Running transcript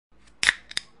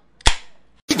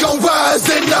gon' rise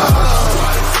in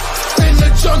the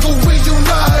jungle we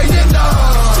unite in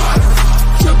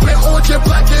trippin' orange and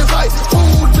black and white.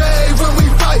 Whole day when we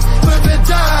fight, live and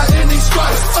die in these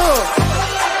stripes.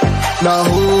 Now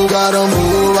who got 'em,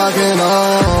 who rockin'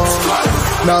 on?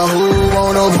 Now who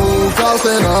wanna move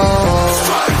crossing on?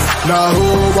 Now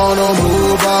who wanna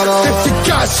move out on? If you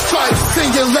got stripes,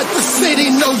 then you let the city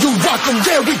know you rock 'em.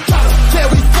 Yeah, we got 'em, yeah,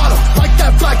 we fought 'em. Like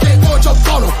that black and orange up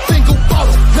on 'em. Single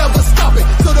bottle, never stop it.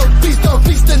 To the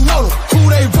beast and on 'em. Who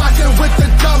they rockin' with the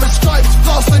diamond stripes?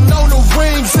 Flossin' on the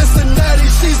ring. Cincinnati,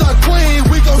 she's our queen.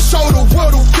 We gon' show the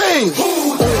world who king.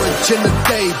 Orange in the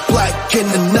day, black in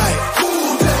the night.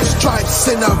 Stripes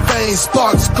in our veins,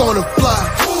 sparks gonna fly.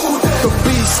 The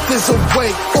beast is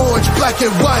awake, orange, black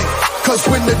and white. Cause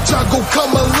when the jungle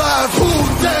come alive, who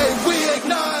day we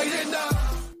ignite.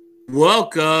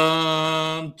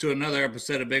 Welcome to another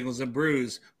episode of Bengals and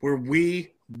Brews, where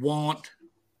we want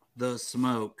the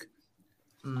smoke.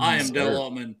 I am Del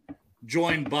Altman,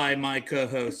 joined by my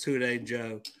co-host, Huday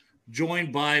Joe,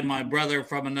 joined by my brother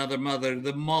from another mother,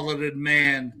 the mulleted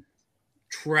man,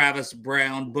 Travis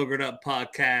Brown, Boogered Up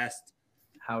Podcast.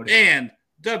 Howdy. And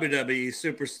WWE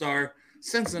superstar,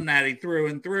 Cincinnati through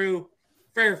and through,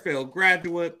 Fairfield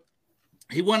graduate.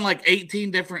 He won like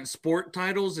 18 different sport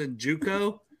titles in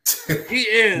JUCO. He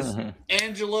is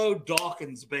Angelo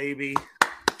Dawkins, baby.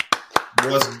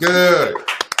 What's good?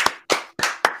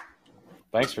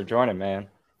 Thanks for joining, man.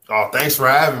 Oh, thanks for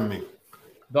having me.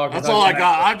 That's all I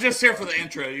got. I'm just here for the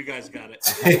intro. You guys got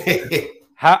it.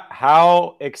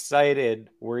 How excited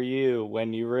were you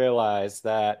when you realized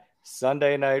that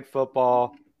Sunday Night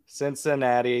Football,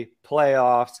 Cincinnati,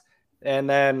 playoffs, and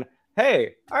then,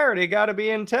 hey, I already got to be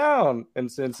in town in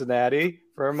Cincinnati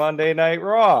for Monday Night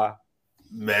Raw?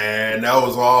 Man, that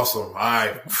was awesome.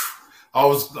 I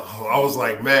was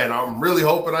like, man, I'm really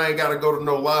hoping I ain't got to go to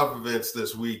no live events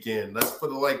this weekend. Let's put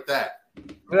it like that.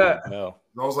 Yeah. No.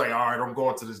 I was like, all right, I'm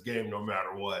going to this game no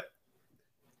matter what.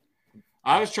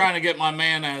 I was trying to get my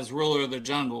man as ruler of the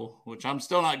jungle, which I'm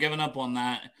still not giving up on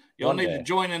that. Y'all need to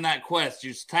join in that quest. You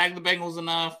just tag the Bengals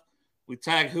enough. We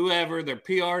tag whoever, their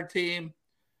PR team.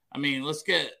 I mean,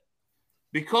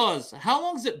 because how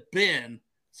long's it been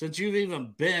since you've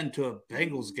even been to a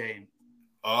Bengals game?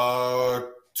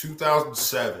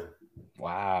 2007.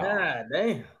 Wow. God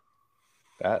damn.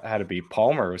 That had to be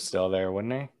Palmer was still there,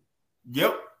 wouldn't he?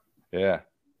 Yep. Yeah.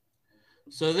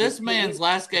 So this man's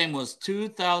last game was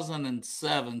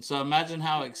 2007. So imagine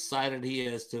how excited he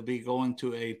is to be going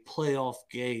to a playoff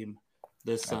game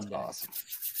this Sunday. Awesome.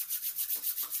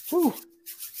 Whew.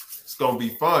 It's going to be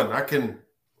fun. I can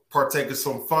partake of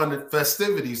some fun and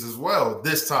festivities as well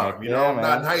this time. Heck you know, yeah, I'm man.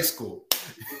 not in high school.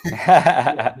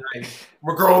 Nice. I'm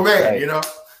a grown man, Right. you know.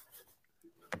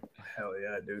 Hell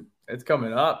yeah, dude. It's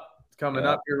coming up. It's coming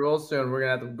up here real soon. We're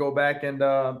going to have to go back and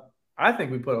I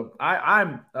think we put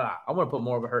I'm going to put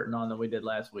more of a hurting on than we did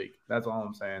last week. That's all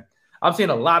I'm saying. I'm seeing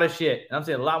a lot of shit. And I'm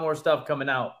seeing a lot more stuff coming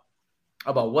out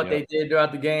about what they did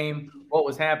throughout the game, what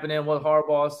was happening, what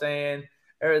Harbaugh is saying,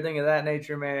 everything of that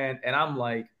nature, man. And I'm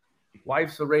like,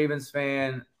 wife's a Ravens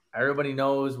fan. Everybody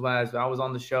knows when I was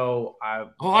on the show.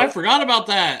 I forgot about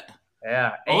that.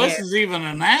 Yeah. Oh, this is even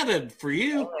an added for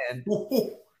you.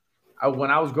 When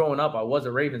I was growing up, I was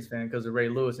a Ravens fan because of Ray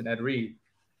Lewis and Ed Reed,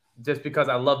 just because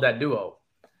I love that duo.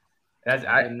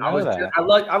 I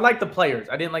like the players.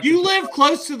 I didn't like. You live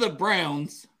close to the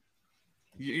Browns.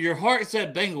 Your heart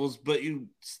said Bengals, but you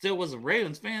still was a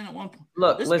Ravens fan at one point.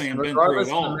 Look, this listen. man been Regardless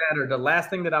through it of all. the matter, the last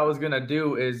thing that I was gonna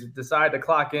do is decide to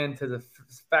clock into the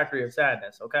Factory of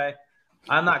Sadness. Okay,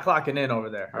 I'm not clocking in over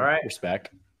there. All right.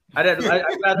 Respect. I'd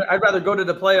rather go to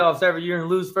the playoffs every year and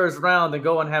lose first round than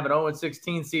go and have an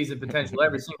 0-16 season potential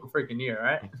every single freaking year. All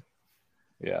right.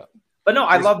 Yeah. But no,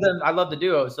 I love them. I love the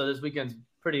duo. So this weekend's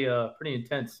pretty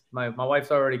intense. My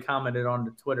wife's already commented on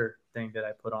the Twitter thing that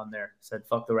I put on there. Said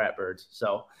 "fuck the Ratbirds."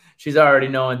 So she's already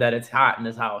knowing that it's hot in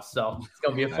this house. So it's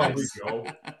gonna be a fun week.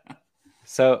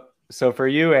 So for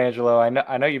you, Angelo,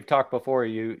 I know you've talked before.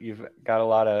 You've got a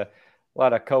lot of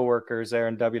coworkers there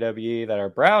in WWE that are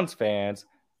Browns fans.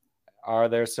 Are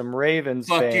there some Ravens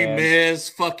Fuck fans? you, Miz.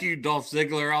 Fuck you, Dolph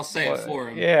Ziggler. I'll say it for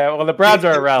him. Yeah, well, the Browns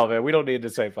are irrelevant. We don't need to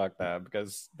say fuck them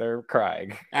because they're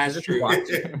crying. That's true.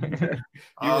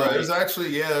 There's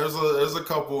actually, there's a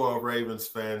couple of Ravens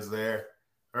fans there.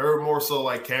 They're more so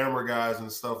like camera guys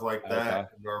and stuff like that. Okay.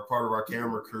 They're part of our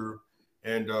camera crew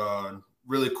and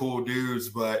really cool dudes.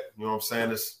 But you know what I'm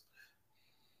saying?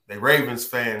 They Ravens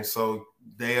fans, so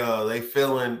they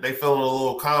feeling a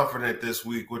little confident this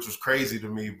week, which was crazy to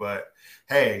me. But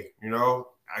hey, you know,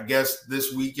 I guess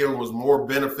this weekend was more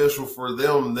beneficial for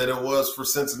them than it was for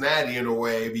Cincinnati in a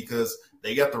way because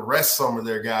they got to rest some of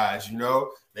their guys, you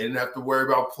know. They didn't have to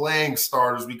worry about playing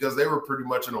starters because they were pretty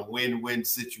much in a win-win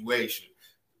situation.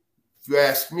 If you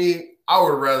ask me, I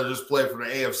would rather just play for the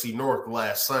AFC North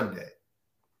last Sunday.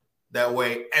 That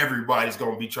way everybody's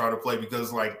going to be trying to play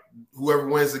because, like, whoever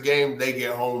wins the game, they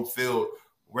get home field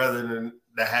rather than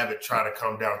to have it try to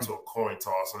come down to a coin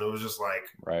toss. And it was just like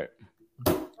 – right.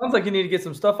 Sounds like you need to get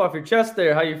some stuff off your chest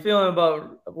there. How you feeling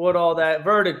about what all that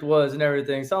verdict was and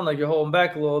everything? Sound like you're holding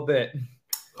back a little bit.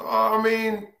 I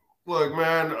mean, look,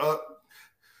 man,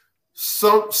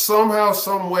 somehow,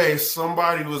 some way,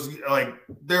 somebody was like,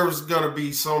 there was going to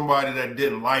be somebody that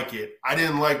didn't like it. I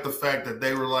didn't like the fact that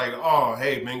they were like, oh,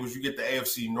 hey, Bengals, you get the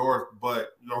AFC North, but,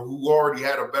 you know, who already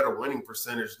had a better winning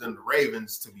percentage than the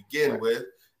Ravens to begin with.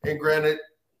 And granted,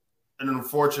 an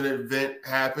unfortunate event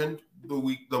happened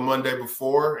the Monday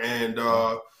before, and you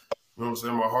know what I'm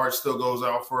saying, my heart still goes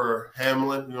out for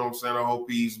Hamlin. You know what I'm saying? I hope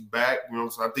he's back. You know what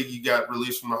I'm saying? I think he got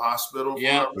released from the hospital. If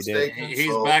I'm not mistaken.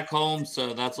 He's back home,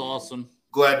 so that's awesome.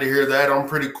 Glad to hear that. I'm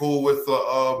pretty cool with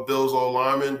Bills old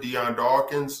lineman Deion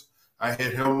Dawkins. I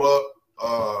hit him up.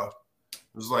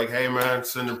 It was like, hey man,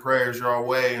 sending prayers your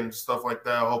way and stuff like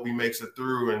that. I hope he makes it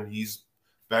through, and he's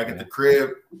back at the crib.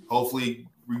 Hopefully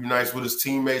reunites with his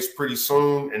teammates pretty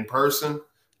soon in person.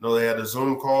 I know they had a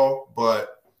Zoom call,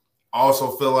 but I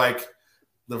also feel like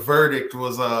the verdict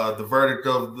was the verdict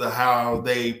of how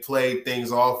they played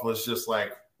things off was just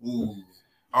like, ooh,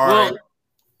 all right.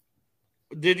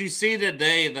 Did you see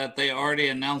today that they already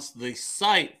announced the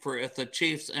site for if the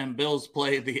Chiefs and Bills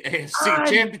play the AFC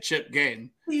Championship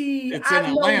game? It's in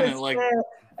Atlanta. Like,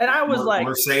 and I was like,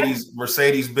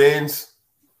 Mercedes-Benz.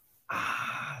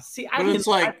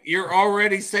 You're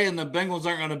already saying the Bengals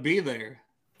aren't going to be there.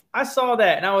 I saw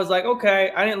that and I was like,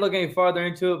 okay, I didn't look any farther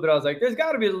into it, but I was like, there's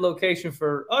got to be a location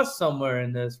for us somewhere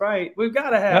in this, right? We've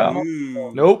got to have.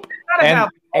 Nope.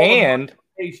 And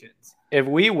if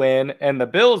we win and the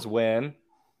Bills win,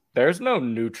 there's no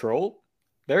neutral.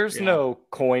 There's no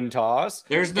coin toss.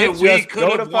 There's no we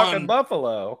could have won. Fucking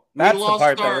Buffalo. That's we the part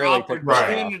lost our that really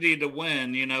opportunity to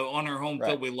win. You know, on our home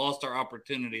field, we lost our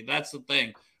opportunity. That's the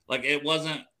thing. Like it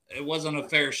wasn't a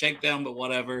fair shakedown, but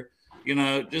whatever. You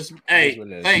know, just hey,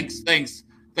 thanks.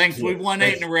 We won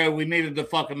 8 in a row. We needed the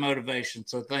fucking motivation,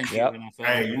 so thank you.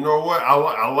 Hey, you know what?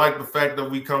 I like the fact that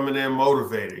we coming in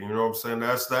motivated. You know what I'm saying?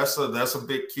 That's a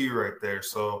big key right there.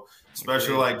 So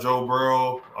especially like Joe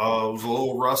Burrow was a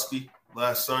little rusty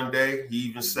last Sunday. He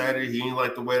even said it. He didn't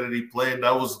like the way that he played.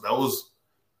 That was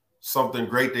something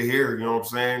great to hear. You know what I'm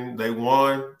saying? They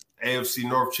won. AFC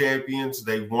North champions.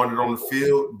 They won it on the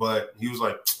field, but he was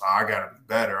like, I got to be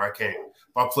better. I can't.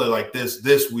 If I play like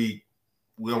this week,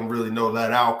 we don't really know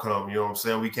that outcome. You know what I'm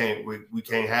saying? We can't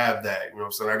have that. You know what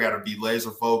I'm saying? I got to be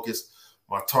laser focused.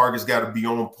 My target's got to be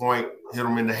on point. Hit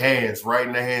them in the hands, right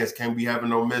in the hands. Can't be having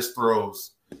no missed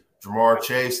throws. Jamar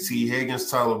Chase, T. Higgins,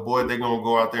 Tyler Boyd, they're going to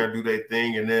go out there and do their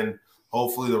thing. And then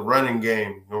hopefully the running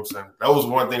game, you know what I'm saying? That was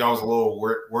one thing I was a little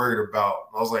worried about.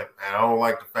 I was like, man, I don't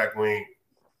like the fact we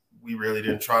really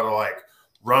didn't try to like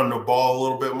run the ball a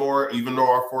little bit more, even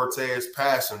though our forte is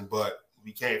passing. But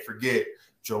we can't forget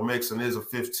Joe Mixon is a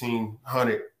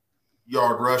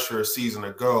 1,500-yard rusher a season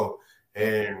ago,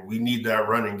 and we need that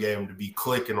running game to be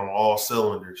clicking on all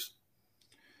cylinders.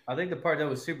 I think the part that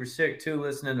was super sick, too,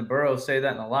 listening to Burrow say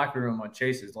that in the locker room on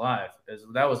Chase's Live,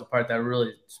 that was the part that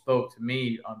really spoke to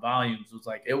me on volumes. Was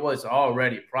like it was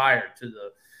already prior to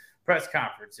the press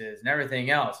conferences and everything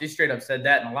else. He straight up said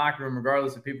that in the locker room,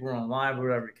 regardless if people were on live or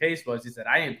whatever the case was. He said,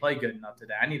 I didn't play good enough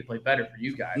today. I need to play better for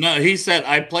you guys. No, he said,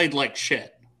 I played like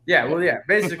shit. Yeah, well, yeah,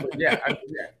 basically, yeah.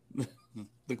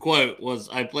 The quote was,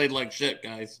 I played like shit,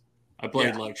 guys. I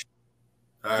played like shit.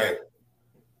 All right.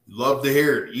 Love to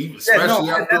hear it, especially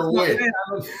after a win.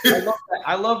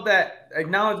 I love that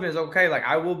acknowledgement is okay. Like,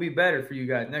 I will be better for you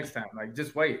guys next time. Like,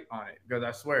 just wait on it because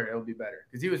I swear it'll be better.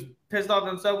 Because he was pissed off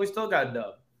himself. We still got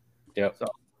dubbed. Yep. So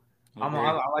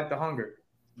I like the hunger.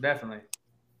 Definitely.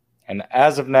 And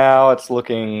as of now, it's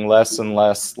looking less and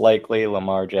less likely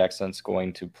Lamar Jackson's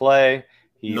going to play.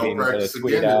 He no practice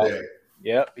again today.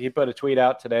 Yep, he put a tweet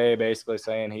out today basically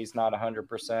saying he's not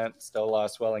 100%, still a lot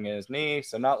of swelling in his knee,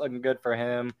 so not looking good for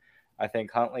him. I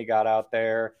think Huntley got out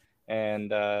there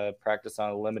and practiced on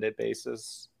a limited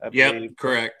basis. Yep,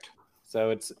 correct.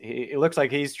 So it looks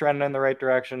like he's trending in the right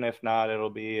direction. If not, it'll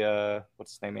be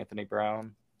what's his name, Anthony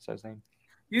Brown. What's his name?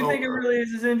 You think it really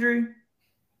is his injury?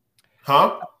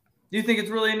 Huh? Do you think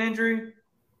it's really an injury?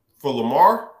 For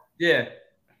Lamar? Yeah.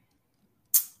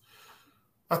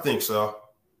 I think so.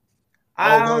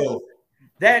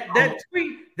 That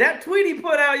tweet he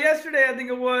put out yesterday, I think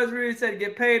it was, where he said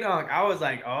get paid on. I was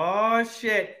like, oh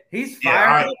shit, he's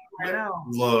fired up right now.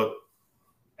 Look,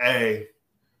 hey,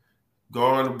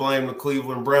 going to blame the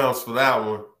Cleveland Browns for that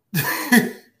one.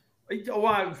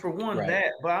 Why? For one,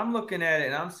 that, but I'm looking at it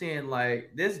and I'm seeing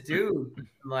like this dude,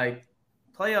 like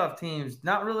playoff teams,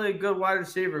 not really a good wide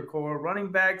receiver core.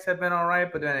 Running backs have been all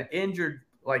right, but then an injured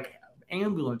like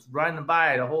ambulance riding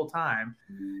by the whole time.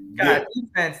 Got a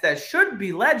defense that should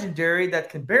be legendary that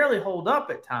can barely hold up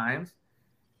at times.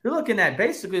 You're looking at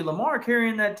basically Lamar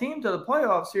carrying that team to the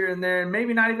playoffs here and there, and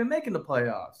maybe not even making the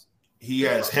playoffs. He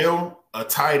has him, a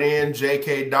tight end,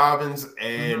 J.K. Dobbins,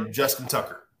 and Justin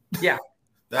Tucker. Yeah,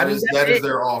 that is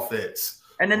their offense.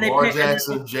 And then Lamar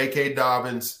Jackson, J.K.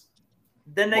 Dobbins.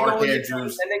 Then they Mark go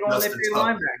Andrews, and they go and they pay a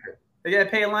linebacker. They got to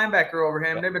pay a linebacker over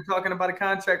him. They've been talking about a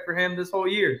contract for him this whole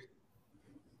year.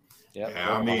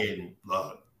 Yeah, I mean,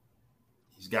 look,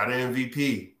 he's got an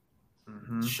MVP.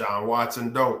 Deshaun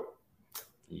Watson don't.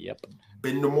 Yep.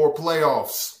 Been to more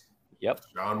playoffs. Yep.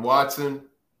 Deshaun Watson,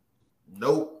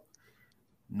 nope.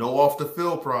 No off the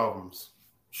field problems.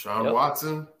 Deshaun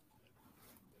Watson,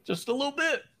 just a little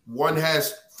bit. One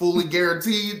has fully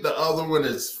guaranteed, the other one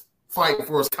is fighting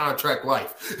for his contract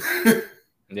life.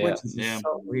 Which is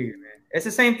so weird, man. It's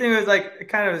the same thing. It was like, it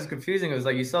kind of was confusing. It was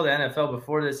like you saw the NFL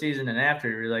before the season and after.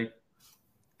 You're like,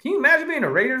 can you imagine being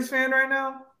a Raiders fan right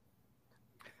now?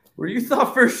 Where you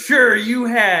thought for sure you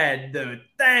had the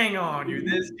thing on you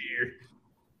this year.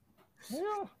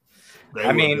 Yeah. They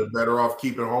would have been better off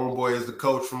keeping homeboy as the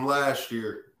coach from last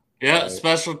year. Yeah,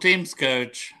 special teams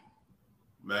coach.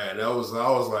 Man, I was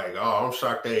like, oh, I'm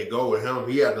shocked they didn't go with him.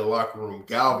 He had the locker room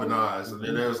galvanized. And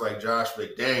then there was like Josh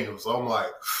McDaniels. So I'm like,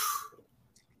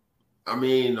 I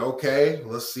mean, okay,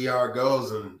 let's see how it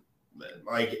goes. And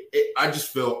like, I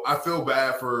feel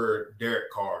bad for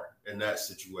Derek Carr in that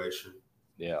situation.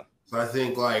 Yeah. So I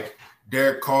think like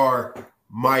Derek Carr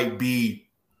might be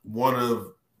one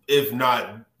of, if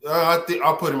not, I think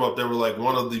I'll put him up there with like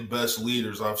one of the best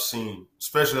leaders I've seen,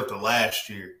 especially after last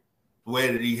year. The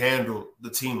way that he handled the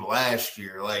team last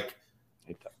year, like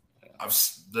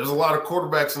there's a lot of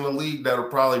quarterbacks in the league that'll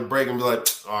probably break and be like,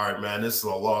 all right, man, this is a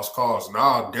lost cause.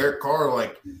 Nah, Derek Carr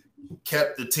like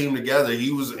kept the team together.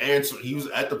 He was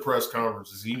at the press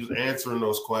conferences. He was answering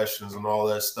those questions and all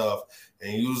that stuff.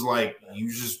 And he was like, he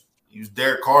was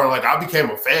Derek Carr. And like, I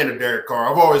became a fan of Derek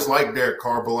Carr. I've always liked Derek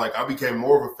Carr, but like I became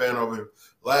more of a fan of him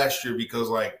last year because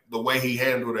like the way he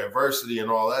handled adversity and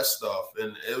all that stuff.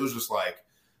 And it was just like,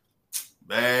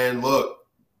 man, look,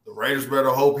 the Raiders better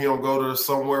hope he don't go to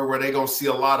somewhere where they going to see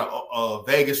a lot of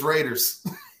Vegas Raiders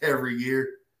every year.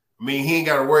 I mean, he ain't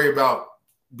got to worry about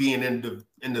being in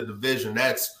the division.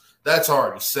 That's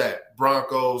already set.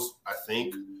 Broncos, I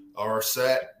think, are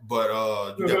set, but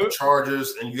you got the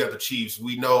Chargers and you got the Chiefs.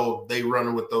 We know they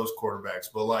running with those quarterbacks,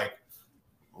 but like,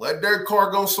 let Derek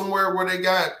Carr go somewhere where they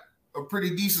got a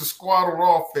pretty decent squad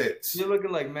on offense. You're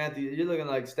looking like Matthew. You're looking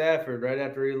like Stafford right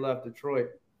after he left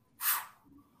Detroit.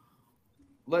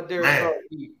 Let Derek Carr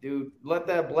eat, dude. Let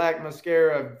that black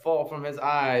mascara fall from his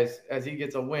eyes as he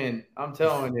gets a win. I'm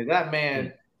telling you, that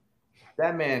man's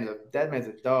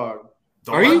a dog.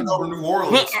 Are you go to New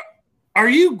Orleans? Are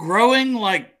you growing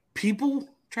like people,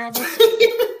 Travis?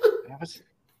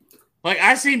 Like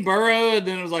I seen Burrow, and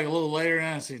then it was like a little later,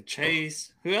 and I seen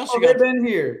Chase. Who else? They've been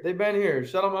here. They've been here.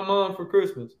 Shout out my mom for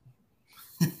Christmas.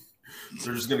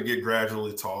 They're just gonna get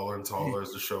gradually taller and taller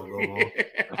as the show goes on.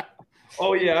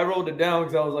 Oh, yeah, I rolled it down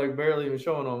because I was like barely even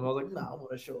showing them. I was like, I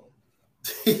want to show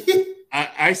them.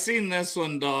 I seen this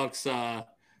one, Docs.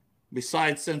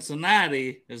 Besides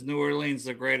Cincinnati, is New Orleans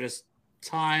the greatest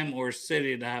time or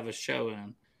city to have a show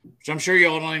in? Which I'm sure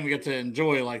y'all don't even get to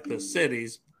enjoy like the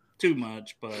cities too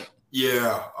much, but.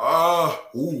 Yeah.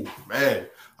 Man.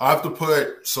 I have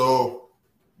to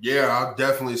I'll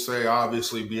definitely say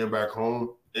obviously being back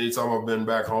home. Anytime I've been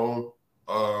back home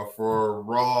for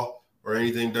Raw or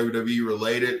anything WWE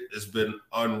related, it's been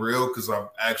unreal because I've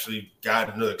actually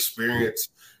gotten to experience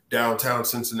downtown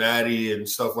Cincinnati and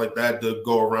stuff like that to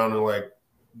go around and like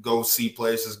go see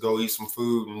places, go eat some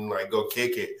food and like go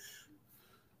kick it.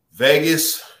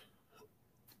 Vegas,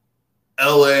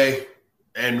 LA,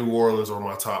 and New Orleans are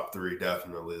my top three,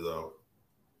 definitely though.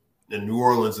 And New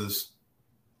Orleans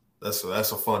that's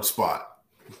a fun spot,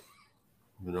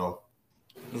 you know.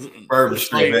 Bourbon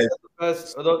Street, man.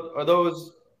 Are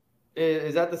those?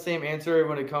 Is that the same answer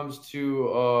when it comes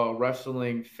to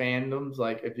wrestling fandoms?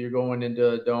 Like, if you're going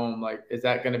into a dome, like, is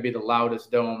that going to be the loudest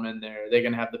dome in there? Are they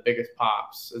going to have the biggest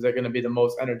pops? Is that going to be the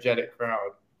most energetic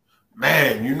crowd?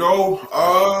 Man,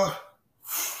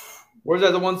 where's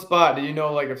that the one spot? Do you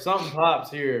know, like, if something pops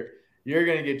here, you're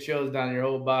gonna get chills down your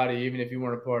whole body, even if you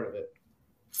weren't a part of it.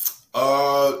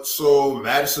 So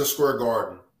Madison Square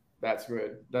Garden. That's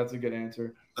good. That's a good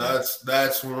answer.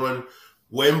 That's one.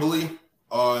 Wembley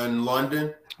in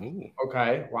London. Ooh.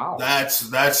 Okay. Wow.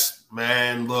 That's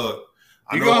man. Look,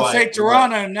 you're gonna say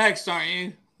Toronto next, aren't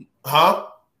you? Huh?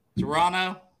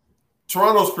 Toronto.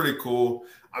 Toronto's pretty cool.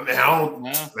 I mean, I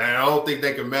don't think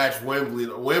they can match Wembley.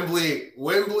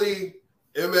 Wembley,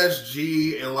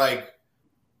 MSG, and like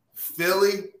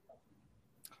Philly,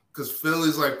 because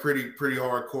Philly's like pretty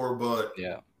hardcore. But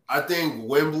yeah, I think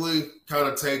Wembley kind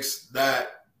of takes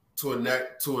that to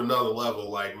another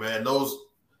level. Like, man, those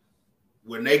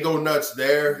when they go nuts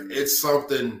there, it's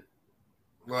something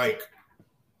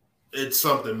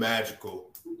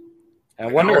magical. I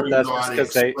wonder if that's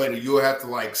because you'll have to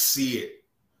like see it.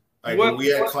 Like when we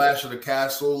had Clash of the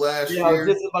Castle last year. I was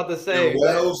just about to say.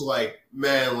 Wales, like,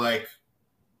 man, like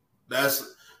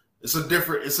it's a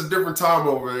different time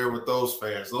over there with those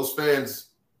fans. Those fans.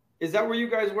 Is that where you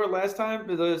guys were last time?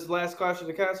 This last Clash of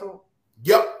the Castle?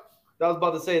 Yep. I was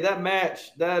about to say that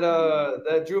match, that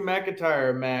Drew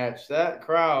McIntyre match, that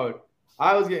crowd.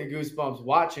 I was getting goosebumps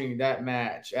watching that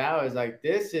match. I was like,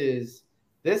 this is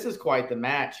quite the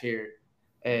match here.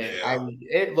 And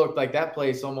it looked like that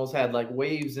place almost had like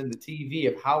waves in the TV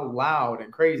of how loud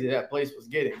and crazy that place was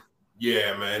getting.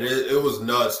 Yeah, man, it was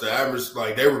nuts. The average,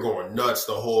 like they were going nuts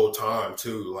the whole time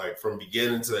too, like from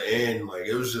beginning to end. Like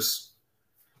it was just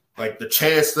like the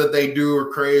chants that they do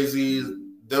are crazy.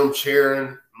 Them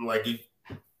cheering, like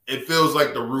it feels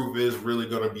like the roof is really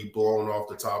going to be blown off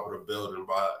the top of the building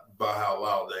by how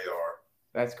loud they are.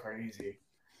 That's crazy.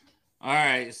 All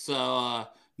right, so.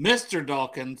 Mr.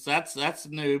 Dawkins, that's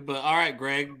new, but all right,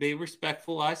 Greg, be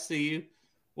respectful. I see you.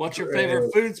 What's your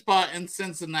favorite food spot in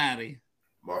Cincinnati?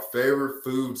 My favorite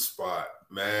food spot,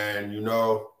 man,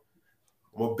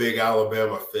 I'm a big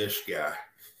Alabama fish guy.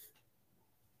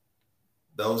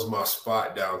 That was my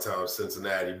spot downtown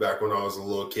Cincinnati. Back when I was a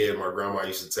little kid, my grandma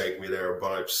used to take me there a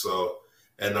bunch.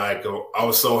 And I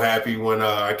was so happy when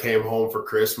I came home for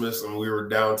Christmas and we were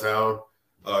downtown.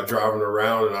 Driving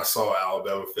around and I saw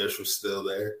Alabama fish was still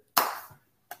there.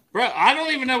 Bro, I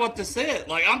don't even know what this is.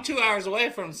 Like, I'm 2 hours away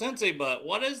from Cincy, but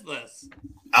what is this?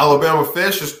 Alabama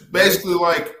fish is basically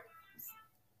like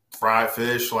fried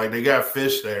fish. Like, they got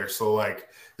fish there. So, like,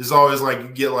 it's always like you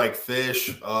get, like,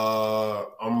 fish.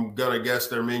 I'm going to guess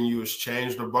their menu has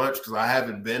changed a bunch because I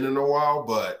haven't been in a while,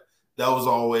 but that was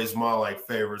always my, like,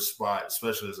 favorite spot,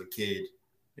 especially as a kid.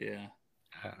 Yeah.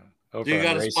 Do you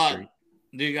got a spot? Street.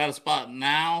 Do you got a spot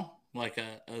now, like a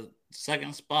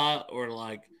second spot, or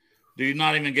like, do you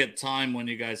not even get time when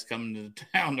you guys come to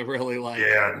town to really like?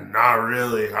 Yeah, not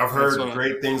really. I've heard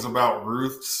great things about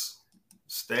Ruth's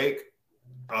Steak.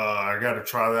 I got to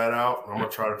try that out. I'm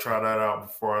gonna try that out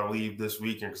before I leave this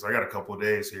weekend because I got a couple of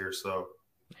days here. So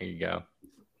there you go.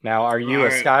 Now, are you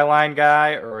a Skyline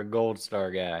guy or a Gold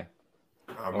Star guy?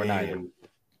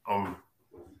 I'm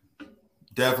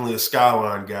definitely a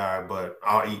Skyline guy, but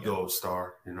I'll eat Gold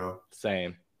Star,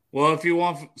 Same. Well, if you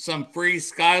want some free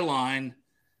Skyline,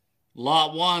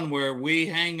 Lot 1 where we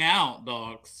hang out,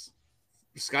 dogs.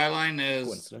 Skyline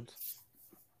is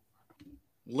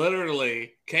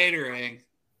literally catering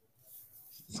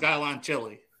Skyline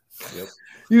chili. Yep.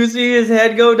 You see his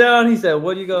head go down? He said,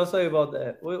 what are you going to say about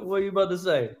that? What are you about to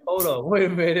say? Hold on. Wait a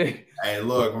minute. Hey,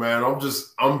 look, man,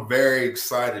 I'm very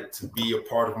excited to be a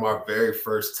part of my very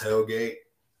first tailgate.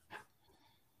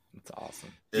 That's awesome.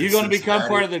 You going to become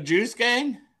part of the Juice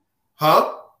Gang?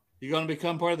 Huh? You going to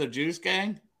become part of the Juice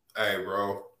Gang? Hey,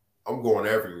 bro, I'm going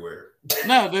everywhere.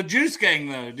 No, the Juice Gang,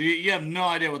 though. You have no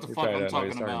idea what the fuck I'm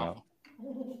talking about.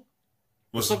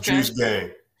 What's the Juice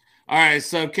Gang? All right,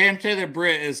 so Cam Taylor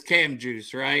Britt is Cam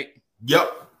Juice, right?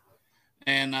 Yep.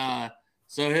 And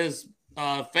so his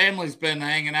family's been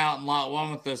hanging out in Lot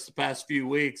 1 with us the past few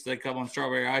weeks. They come on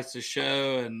Strawberry Ice's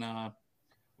show, and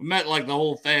we met like the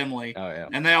whole family. Oh, yeah.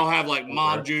 And they all have like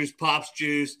Mom Juice, Pops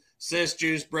Juice, Sis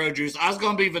Juice, Bro Juice. I was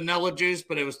going to be Vanilla Juice,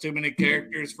 but it was too many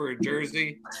characters for a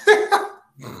jersey.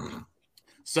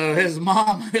 So his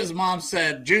mom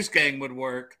said Juice Gang would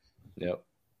work. Yep.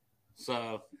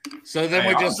 So then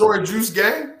we just joined Juice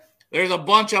Gang. There's a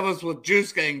bunch of us with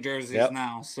Juice Gang jerseys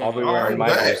now. So I'll be wearing my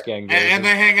Juice Gang jersey. And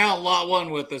they hang out Lot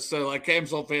 1 with us. So like Cam's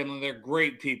whole family, they're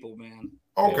great people, man.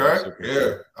 Okay.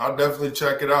 Yeah. I'll definitely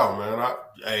check it out,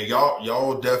 man. Y'all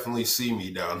will definitely see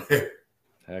me down there.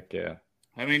 Heck yeah.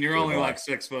 I mean, you're only like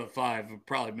 6'5". I'll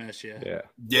probably miss you. Yeah.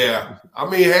 Yeah. I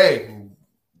mean, hey,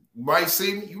 you might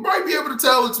see me. You might be able to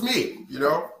tell it's me,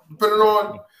 depending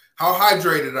on how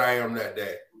hydrated I am that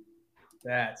day.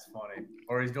 That's funny.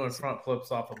 Or he's doing front flips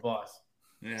off a bus.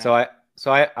 Yeah. So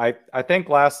So I think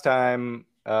last time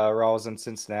Raw was in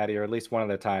Cincinnati, or at least one of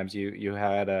the times, you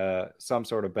had some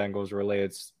sort of Bengals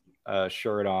related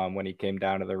shirt on when he came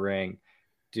down to the ring.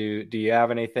 Do you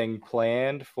have anything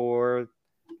planned for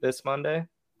this Monday?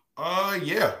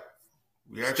 Yeah.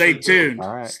 Stay tuned.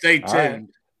 All right. Stay tuned. Right.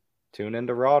 Tune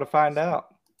into Raw to find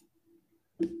out.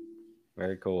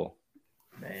 Very cool.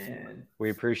 Man. We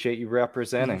appreciate you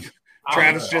representing.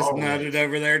 Travis just nutted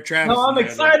over there. Travis. No, I'm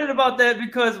excited about that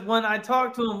because when I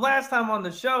talked to him last time on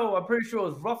the show, I'm pretty sure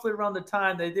it was roughly around the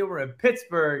time that they were in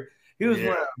Pittsburgh. He was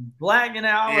wearing black and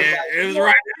out. It was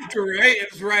right after, right?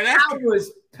 It was right after.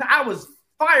 I was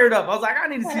fired up. I was like, I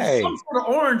need to see some sort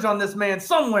of orange on this man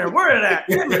somewhere. Where is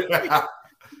that?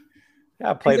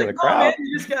 Yeah, play to the crowd.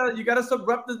 Man, you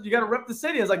gotta rep the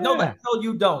city. I was like, no, the hell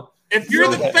you don't. If you're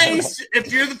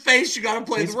the face, you gotta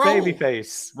play the role. Baby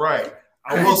face. Right.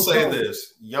 I will say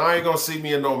this. Y'all ain't gonna see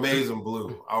me in no maize and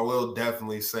blue. I will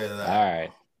definitely say that. All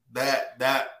right.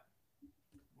 That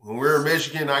when we're in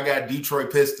Michigan, I got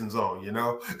Detroit Pistons on, you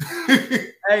know.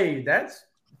 Hey,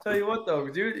 tell you what though,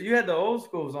 you had the old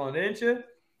schools on, didn't you?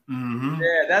 Mm-hmm.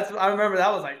 Yeah, I remember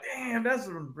that. Was like, damn, that's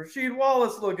some Rasheed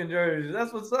Wallace looking jersey.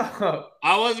 That's what's up.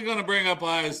 I wasn't gonna bring up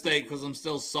Ohio State because I'm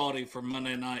still salty for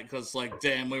Monday night because, like,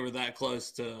 damn, we were that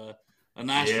close to a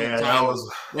national title.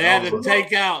 They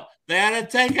had to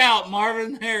take out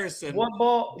Marvin Harrison. What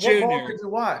ball did you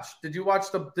watch? Did you watch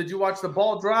the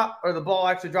ball drop or the ball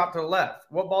actually dropped to the left?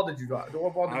 What ball did you drop?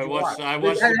 What ball did you watch? I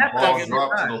watched the ball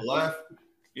drop to the left.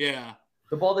 Yeah.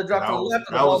 The ball that dropped to the left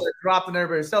and the ball that dropped and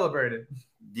everybody celebrated.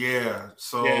 Yeah.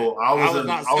 So I was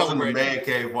in the man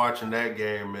cave watching that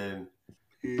game, and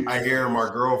I hear my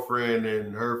girlfriend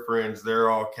and her friends, they're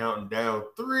all counting down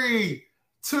 3,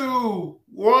 2,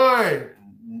 1.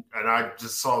 And I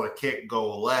just saw the kick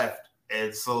go left.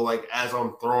 And so, like, as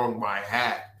I'm throwing my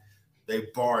hat, they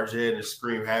barge in and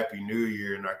scream Happy New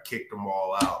Year, and I kicked them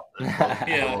all out.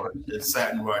 And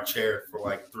sat in my chair for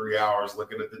like 3 hours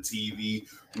looking at the TV,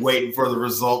 waiting for the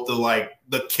result to, like,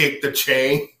 the kick to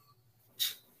change.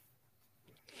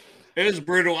 It was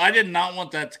brutal. I did not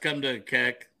want that to come to a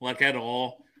kick, like, at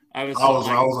all. I was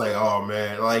like, oh,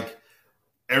 man. Like,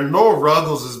 and Noah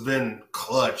Ruggles has been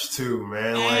clutch too,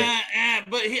 man.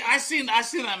 But I seen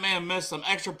that man miss some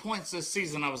extra points this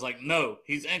season. I was like, no,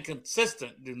 he's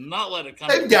inconsistent. Do not let it come.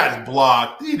 They got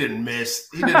blocked. He didn't miss.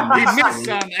 He missed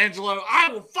some, Angelo. I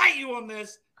will fight you on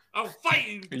this. I'll fight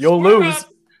you. You'll lose.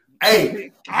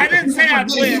 Hey, I didn't say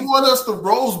I'd win. He won us the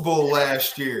Rose Bowl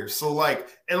last year. So, like,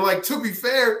 to be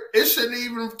fair, it shouldn't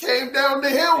even came down to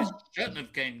him. It shouldn't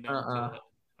have came down to it.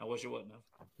 I wish it wouldn't have.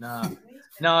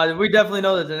 No, we definitely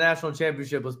know that the national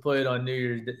championship was played on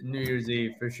New Year's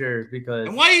Eve for sure. Because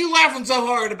and why are you laughing so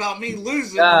hard about me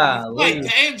losing? Like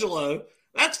to Angelo,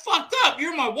 that's fucked up.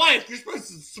 You're my wife. You're supposed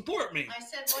to support me. I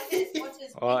said, what's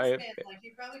his wingspan? Like,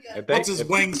 you probably got what's his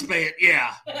wingspan?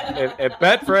 Yeah. If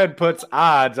Betfred puts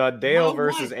odds on Dale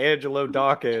versus Angelo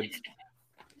Dawkins,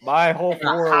 my whole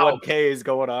 401k is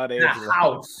going on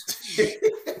Angelo.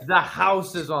 The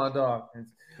house is on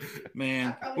Dawkins.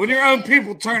 Man, when your own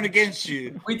people turn against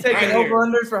you. We taking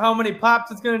over-unders for how many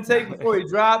pops it's going to take before he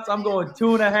drops. I'm going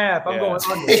 2.5. I'm going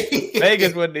under.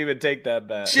 Vegas wouldn't even take that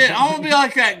bet. Shit, I want to be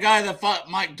like that guy that fought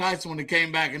Mike Tyson when he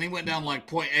came back, and he went down like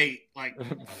 0.8. Like,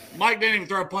 Mike didn't even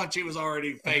throw a punch. He was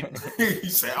already fading. He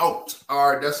said, oh,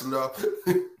 all right, that's enough.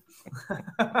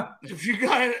 If you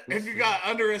got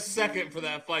under a second for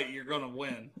that fight, you're going to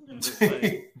win.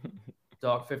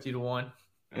 Dog 50-1.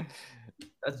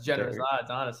 That's generous odds,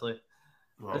 honestly.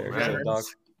 Dog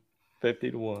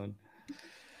 50-1.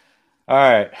 All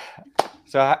right.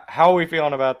 So how are we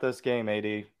feeling about this game,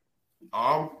 AD?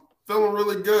 I'm feeling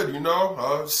really good,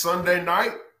 Sunday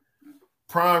night,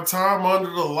 prime time under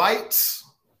the lights.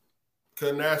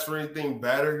 Couldn't ask for anything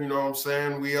better, you know what I'm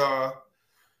saying? We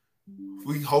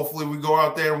hopefully we go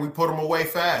out there and we put them away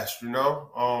fast, We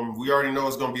already know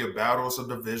it's going to be a battle. It's a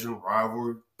division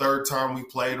rivalry. Third time we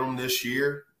played them this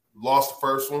year. Lost the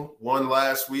first one, won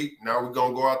last week. Now we're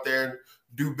going to go out there and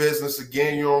do business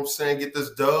again, you know what I'm saying? Get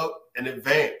this dub and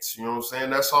advance, you know what I'm saying?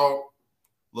 That's all.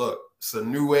 Look, it's a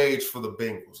new age for the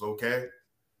Bengals, okay?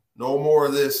 No more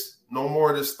of this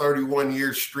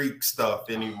 31-year streak stuff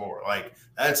anymore. Like,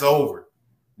 that's over.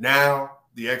 Now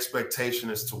the expectation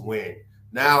is to win.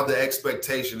 Now the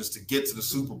expectation is to get to the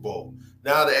Super Bowl.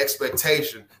 Now the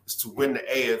expectation is to win the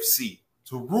AFC,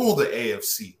 to rule the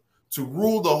AFC. To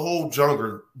rule the whole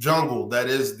jungle that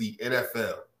is the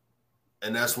NFL.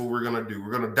 And that's what we're going to do.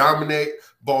 We're going to dominate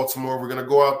Baltimore. We're going to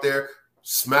go out there,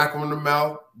 smack them in the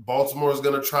mouth. Baltimore is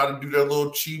going to try to do their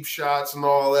little cheap shots and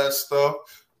all that stuff.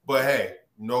 But, hey,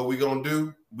 you know what we're going to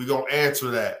do? We're going to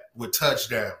answer that with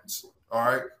touchdowns. All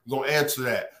right, we're gonna answer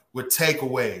that with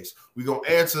takeaways. We're gonna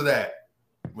answer that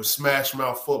with smash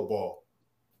mouth football.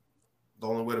 The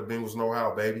only way the Bengals know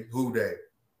how, baby. Who they?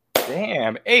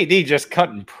 Damn, AD just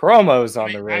cutting promos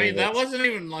on the Ravens. I mean, that wasn't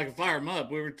even like a fire him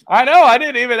up. I know. I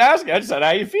didn't even ask you. I just said,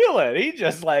 how you feeling? He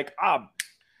just like, I'm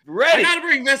ready. I got to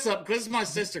bring this up because it's my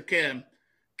sister, Kim.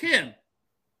 Kim.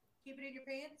 Keep it in your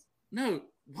pants? No.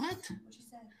 What? What she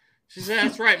said? She said,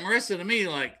 that's right. Marissa to me,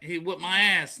 like, he whipped my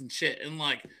ass and shit. And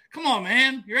like, come on,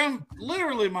 man. You're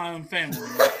literally my own family.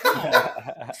 Like, come on.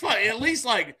 It's fun. At least,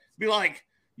 like, be like,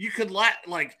 you could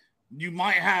like, you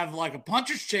might have like a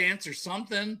puncher's chance or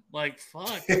something. Like,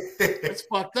 fuck. That's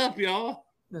fucked up, y'all.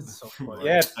 That's so funny.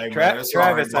 Yeah, Hey, Travis,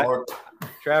 right,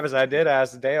 Travis, I did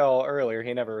ask Dale earlier.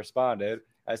 He never responded.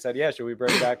 I said, yeah, should we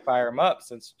bring back Fire Him Up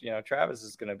since, Travis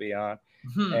is going to be on.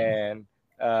 And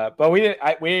but we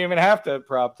didn't even have to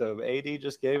prop to. AD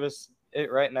just gave us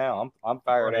it right now. I'm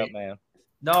fired up, man.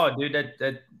 No, dude,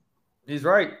 that he's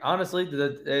right. Honestly,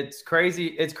 it's crazy.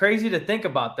 It's crazy to think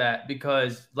about that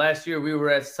because last year we were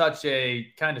at such a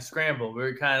kind of scramble. We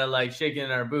were kind of like shaking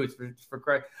in our boots for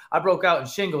Christ. I broke out in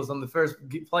shingles on the first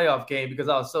playoff game because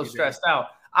I was so stressed out.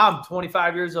 I'm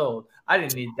 25 years old. I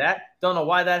didn't need that. Don't know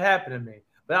why that happened to me,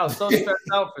 but I was so stressed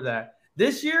out for that.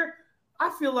 This year,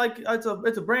 I feel like it's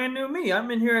a brand new me.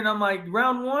 I'm in here and I'm like,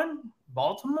 round one,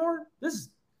 Baltimore. This is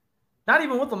not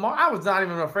even with Lamar. I was not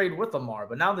even afraid with Lamar,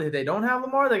 but now that they don't have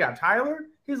Lamar, they got Tyler.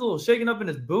 He's a little shaking up in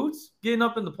his boots, getting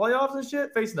up in the playoffs and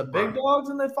shit, facing the big dogs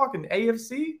in the fucking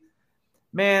AFC.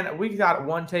 Man, we got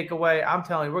one takeaway. I'm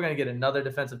telling you, we're going to get another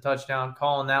defensive touchdown.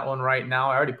 Calling that one right now.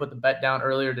 I already put the bet down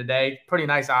earlier today. Pretty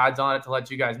nice odds on it to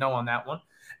let you guys know on that one.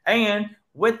 And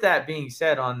with that being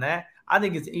said on that, I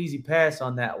think it's an easy pass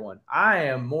on that one. I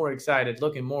am more excited,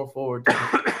 looking more forward to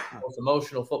the most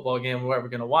emotional football game we're ever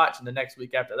going to watch in the next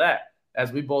week after that,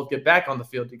 as we both get back on the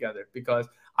field together, because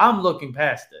I'm looking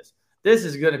past this. This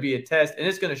is going to be a test, and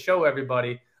it's going to show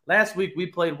everybody. Last week we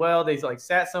played well. They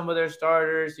sat some of their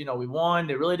starters. We won.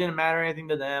 It really didn't matter anything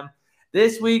to them.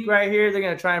 This week right here, they're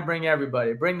going to try and bring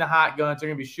everybody. Bring the hot guns. They're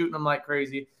going to be shooting them like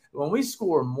crazy. When we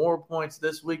score more points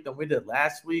this week than we did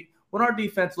last week, when our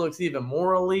defense looks even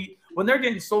more elite, when they're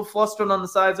getting so flustered on the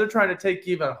sides, they're trying to take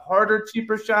even harder,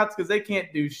 cheaper shots because they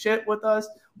can't do shit with us.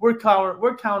 We're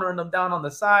countering them down on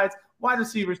the sides. Wide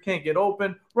receivers can't get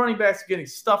open. Running backs are getting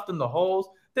stuffed in the holes.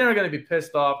 They're going to be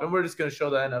pissed off, and we're just going to show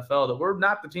the NFL that we're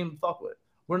not the team to fuck with.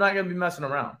 We're not going to be messing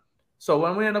around. So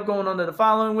when we end up going on to the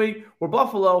following week, we're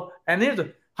Buffalo, and here's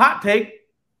a hot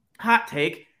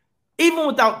take. Even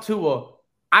without Tua,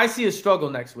 I see a struggle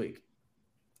next week.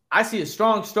 I see a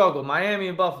strong struggle, Miami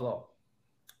and Buffalo.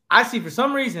 I see for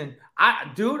some reason,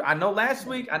 I know last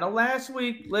week.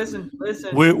 Listen.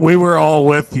 We were all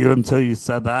with you until you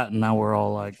said that, and now we're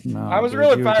all like, no. I was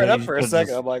really fired up for a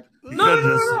second. I'm like,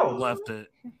 no. Left it.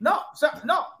 No.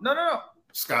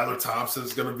 Skylar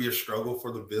Thompson's going to be a struggle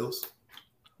for the Bills.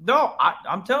 No,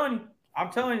 I'm telling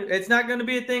you, it's not going to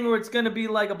be a thing where it's going to be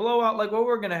like a blowout like what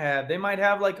we're going to have. They might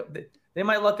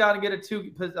luck out and get a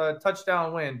 2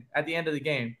 touchdown win at the end of the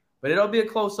game, but it'll be a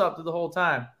close up to the whole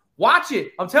time. Watch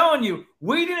it. I'm telling you,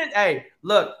 we didn't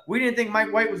think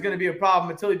Mike White was going to be a problem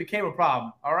until he became a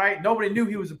problem. All right. Nobody knew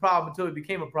he was a problem until he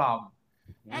became a problem.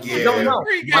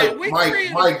 Yeah,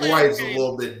 Mike White's a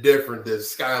little bit different than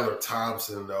Skylar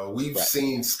Thompson, though. We've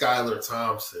seen Skylar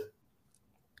Thompson.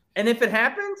 And if it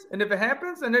happens, and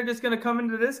they're just going to come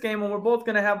into this game and we're both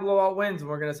going to have blowout wins, and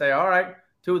we're going to say, all right,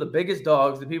 two of the biggest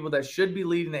dogs, the people that should be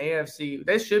leading the AFC,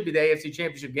 this should be the AFC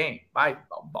Championship game by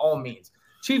all means.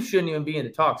 Chiefs shouldn't even be in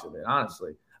the talks of it,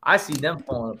 honestly. I see them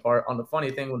falling apart on the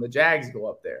funny thing when the Jags go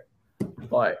up there.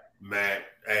 But Matt,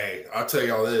 hey, I'll tell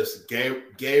y'all this. Game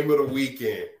of the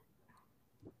weekend.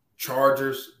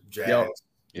 Chargers, Jags.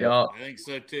 Yep. I think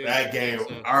so too. That game,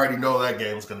 I already know that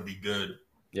game is going to be good.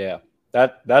 Yeah.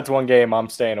 That's one game I'm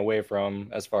staying away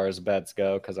from as far as bets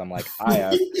go because I'm like, I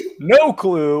have no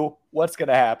clue what's going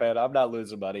to happen. I'm not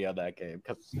losing money on that game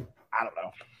because I don't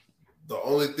know. The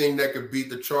only thing that could beat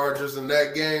the Chargers in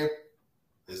that game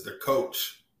is the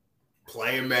coach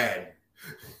playing Madden.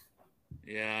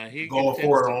 Yeah, he going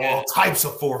for it on all types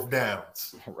of fourth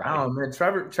downs. Right. Oh man,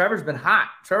 Trevor's been hot.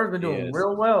 Trevor's been doing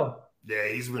real well. Yeah,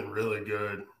 he's been really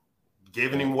good.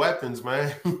 Giving him weapons,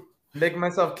 man. Kick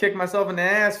myself in the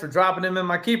ass for dropping him in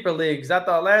my keeper leagues. I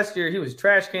thought last year he was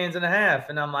trash cans and a half,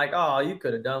 and I'm like, oh, you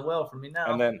could have done well for me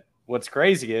now. And then what's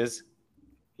crazy is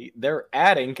they're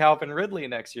adding Calvin Ridley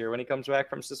next year when he comes back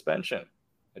from suspension.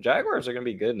 The Jaguars are going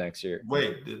to be good next year.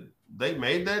 Wait, they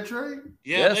made that trade?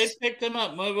 Yeah, They picked him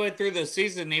up midway through the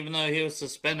season, even though he was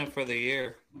suspended for the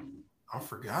year. I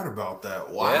forgot about that.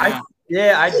 Wow.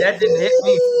 That didn't hit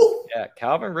me. Yeah,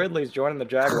 Calvin Ridley's joining the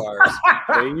Jaguars.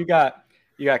 So you got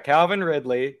Calvin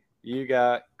Ridley, you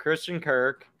got Christian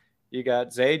Kirk, you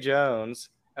got Zay Jones.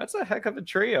 That's a heck of a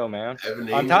trio, man.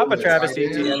 On top of Travis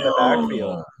Etienne in the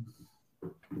backfield.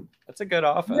 That's a good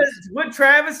offense. With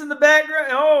Travis in the background.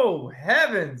 Oh,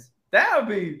 heavens. That'll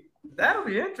be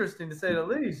interesting to say the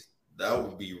least. That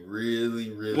would be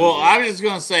really, really well. good. I was just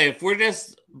gonna say, if we're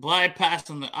just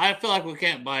bypassing I feel like we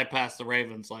can't bypass the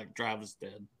Ravens like Travis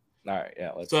did. All right,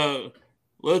 yeah.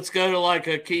 Let's go to like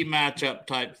a key matchup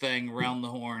type thing around the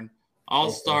horn.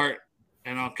 I'll start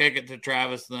and I'll kick it to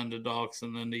Travis, then to Docs,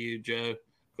 and then to you, Joe,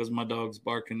 because my dog's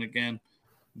barking again.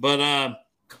 But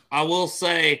I will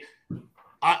say,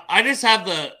 I just have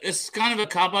it's kind of a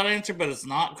cop-out answer, but it's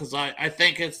not, because I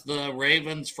think it's the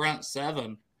Ravens front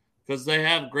seven, because they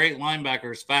have great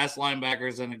linebackers, fast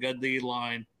linebackers, and a good D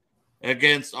line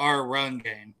against our run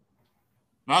game.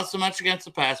 Not so much against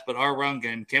the pass, but our run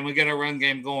game. Can we get our run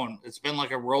game going? It's been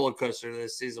like a roller coaster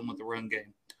this season with the run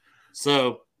game.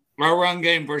 So our run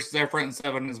game versus their front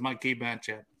seven is my key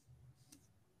matchup.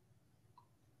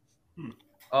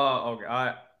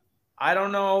 Okay. I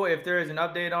don't know if there is an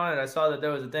update on it. I saw that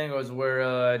there was a thing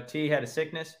where T had a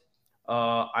sickness.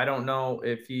 I don't know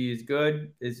if he's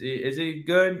good. Is he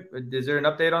good? Is there an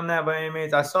update on that by any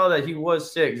means? I saw that he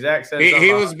was sick. Zach said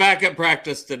he was back at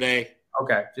practice today.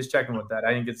 Okay, just checking with that.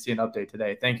 I didn't get to see an update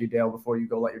today. Thank you, Dale, before you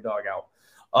go let your dog out.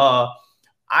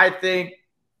 I think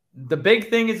the big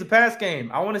thing is the pass game.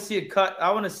 I want to see a cut.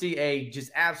 I want to see a just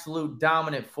absolute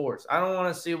dominant force. I don't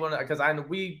want to see one, because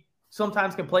we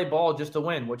sometimes can play ball just to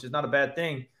win, which is not a bad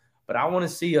thing. But I want to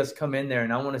see us come in there,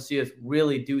 and I want to see us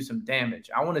really do some damage.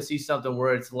 I want to see something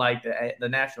where it's like the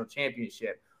national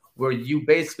championship, where you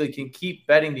basically can keep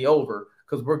betting the over,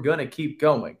 because we're going to keep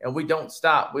going. And we don't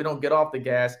stop. We don't get off the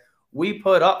gas. We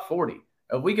put up 40.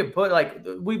 If we could put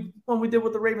when we did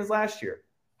with the Ravens last year,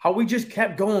 how we just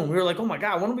kept going. We were like, oh my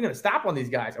God, when are we going to stop on these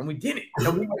guys? And we didn't.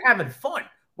 And we were having fun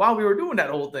while we were doing that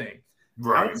whole thing.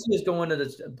 Right. I want to see us go into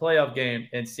this playoff game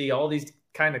and see all these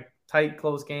kind of tight,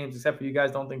 close games, except for you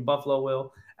guys don't think Buffalo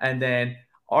will. And then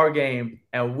our game,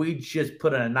 and we just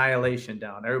put an annihilation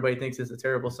down. Everybody thinks it's a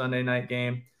terrible Sunday night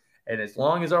game. And as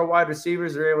long as our wide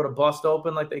receivers are able to bust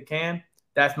open like they can,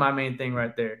 that's my main thing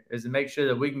right there, is to make sure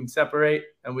that we can separate,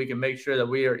 and we can make sure that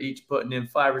we are each putting in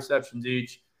 5 receptions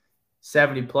each,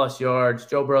 70-plus yards.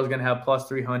 Joe Burrow's going to have plus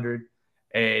 300.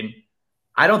 And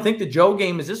I don't think the Joe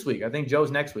game is this week. I think Joe's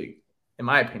next week, in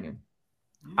my opinion.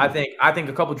 I think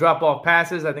a couple drop-off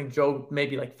passes. I think Joe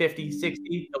maybe like 50,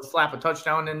 60. He'll slap a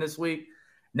touchdown in this week.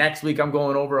 Next week, I'm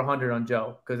going over 100 on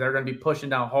Joe, because they're going to be pushing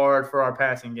down hard for our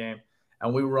passing game.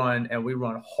 And we run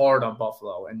hard on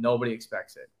Buffalo, and nobody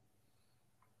expects it.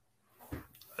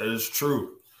 That is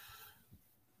true.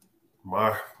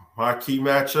 My key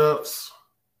matchups.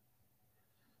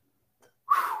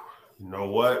 You know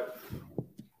what?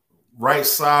 Right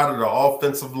side of the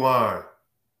offensive line.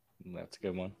 That's a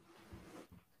good one.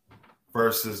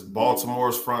 Versus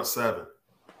Baltimore's front seven.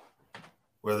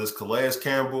 Whether it's Calais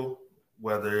Campbell,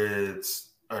 whether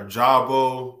it's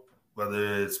Ajabo,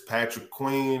 whether it's Patrick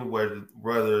Queen, whether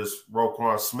it's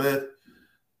Roquan Smith,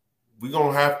 we're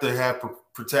going to have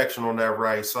protection on that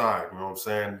right side. You know what I'm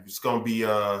saying? It's going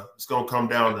to come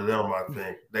down to them, I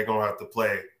think. They're going to have to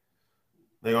play.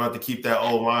 They're going to have to keep that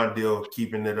O-line deal,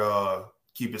 keep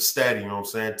it steady. You know what I'm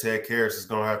saying? Ted Karras is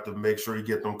going to have to make sure he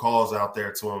get them calls out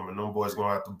there to him, and them boys going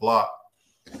to have to block.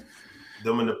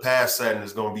 Them in the pass setting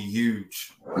is going to be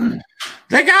huge.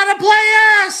 They got to play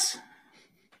us!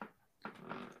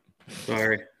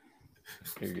 Sorry.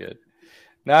 You're good.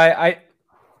 No,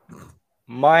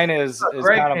 mine is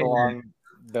kind of along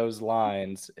those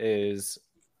lines. Is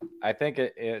I think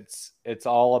it's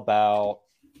all about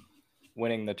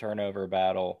winning the turnover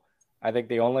battle. I think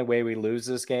the only way we lose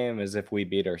this game is if we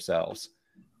beat ourselves.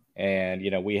 And,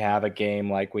 we have a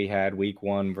game like we had week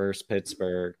 1 versus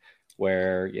Pittsburgh,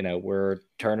 where, we're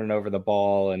turning over the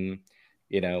ball and,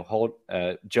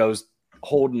 Joe's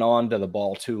holding on to the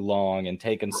ball too long and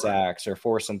taking sacks or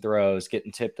forcing throws,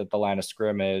 getting tipped at the line of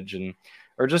scrimmage,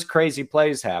 or just crazy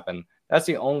plays happen. That's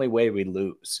the only way we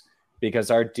lose,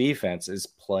 because our defense is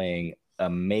playing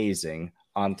amazing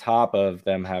on top of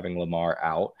them having Lamar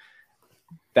out.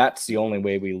 That's the only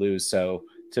way we lose. So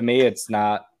to me, it's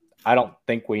not, I don't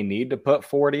think we need to put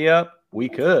 40 up. We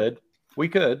could,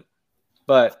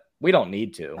 but we don't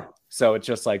need to. So it's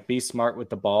just like, be smart with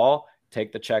the ball,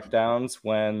 take the checkdowns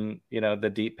when,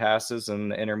 the deep passes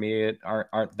and the intermediate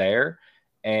aren't there,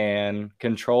 and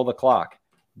control the clock.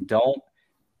 Don't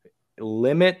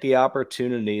limit the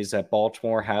opportunities that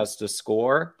Baltimore has to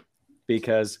score,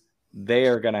 because they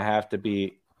are going to have to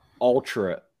be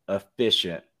ultra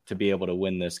efficient to be able to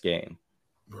win this game.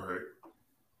 Right.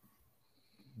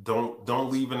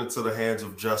 Don't leave it into the hands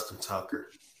of Justin Tucker.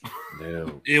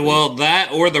 No. Yeah, well,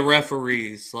 that or the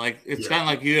referees. Like, it's kind of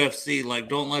like UFC. Like,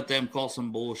 don't let them call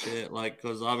some bullshit. Like,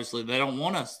 because obviously they don't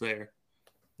want us there.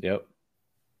 Yep.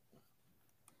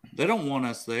 They don't want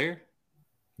us there.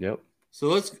 Yep.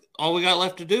 So all we got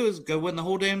left to do is go win the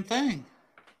whole damn thing.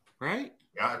 Right?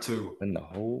 Got to. Win the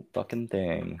whole fucking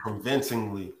thing.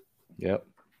 Convincingly. Yep.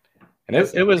 And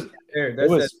it was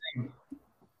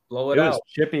blow it out. Was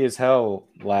chippy as hell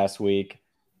last week,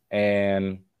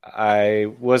 and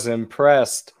I was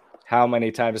impressed how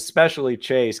many times, especially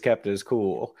Chase, kept his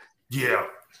cool. Yeah.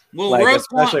 Well,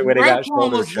 especially when he got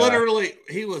shoulder shot.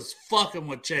 He was fucking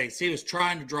with Chase. He was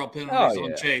trying to draw penalties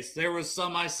on Chase. There was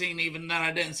some I seen even that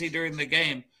I didn't see during the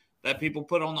game that people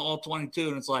put on the all 22,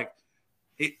 and it's like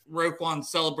Roquan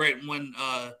celebrating when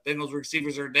Bengals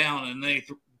receivers are down, and then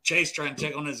Chase trying to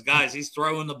check on his guys. He's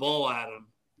throwing the ball at him.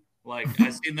 Like,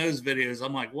 I've seen those videos.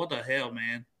 I'm like, what the hell,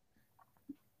 man?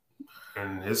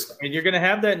 And you're going to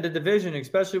have that in the division,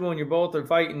 especially when you're both are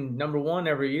fighting number one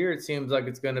every year. It seems like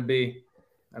it's going to be.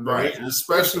 Right, and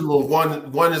especially when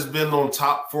one has been on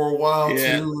top for a while too,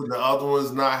 and the other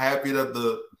one's not happy that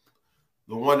the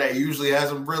one that usually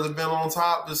hasn't really been on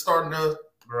top is starting to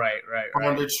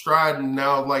find its stride, and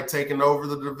now like taking over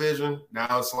the division.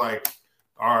 Now it's like,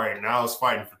 all right, now it's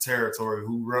fighting for territory.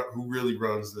 Who really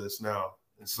runs this now?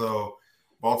 And so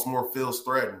Baltimore feels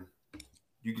threatened.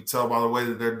 You can tell by the way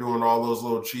that they're doing all those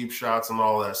little cheap shots and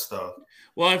all that stuff.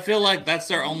 Well, I feel like that's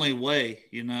their only way,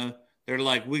 you know. They're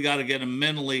like, we got to get them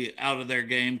mentally out of their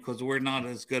game because we're not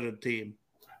as good a team.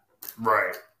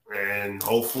 Right. And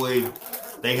hopefully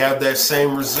they have that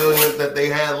same resilience that they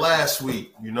had last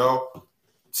week, you know,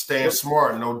 staying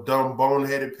smart, no dumb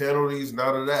boneheaded penalties,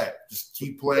 none of that. Just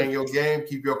keep playing your game,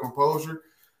 keep your composure,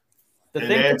 and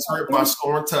answer it by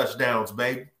scoring touchdowns,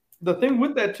 baby. The thing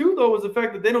with that, too, though, was the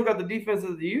fact that they don't got the defense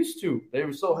that they used to. They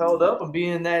were so held up on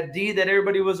being that D that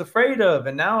everybody was afraid of.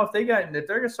 And now if they're going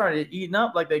to start eating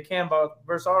up like they can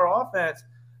versus our offense,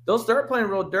 they'll start playing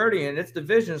real dirty, and it's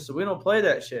division, so we don't play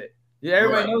that shit. Yeah,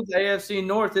 everybody knows the AFC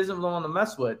North isn't one to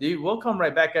mess with. We'll come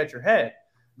right back at your head.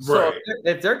 So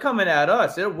if they're coming at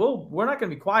us, we're not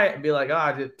going to be quiet and be like,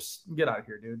 just get out of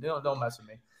here, dude. Don't mess with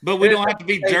me. But we don't have to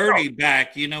be dirty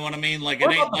back. You know what I mean? Like,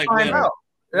 it ain't like that.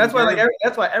 That's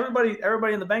why,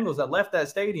 everybody in the Bengals that left that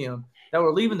stadium that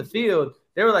were leaving the field,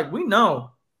 they were like, we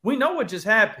know what just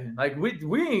happened. Like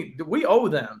we owe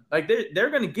them. Like they're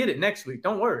going to get it next week.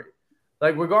 Don't worry.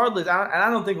 Like regardless, I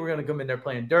don't think we're going to come in there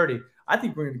playing dirty. I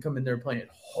think we're going to come in there playing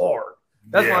hard.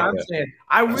 That's what I'm saying.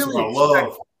 I really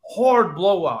expect hard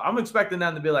blowout. I'm expecting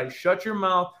them to be like, shut your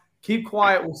mouth, keep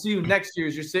quiet. We'll see you next year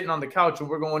as you're sitting on the couch and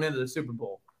we're going into the Super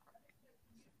Bowl.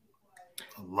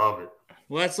 I love it.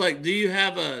 Well, that's like, do you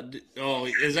have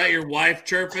is that your wife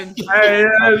chirping? Hey,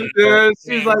 dude.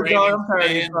 She's like, I'm tired of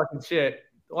this fucking shit.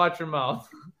 Watch your mouth.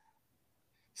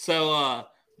 So,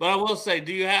 but I will say,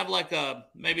 do you have like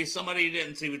maybe somebody you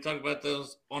didn't see? We talked about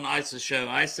those on Ice's show.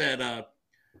 I said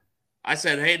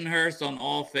Hayden Hurst on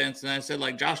offense, and I said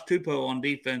like Josh Tupou on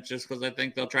defense, just because I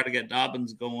think they'll try to get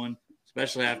Dobbins going,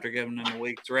 especially after giving him a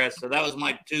week's rest. So that was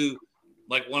my two,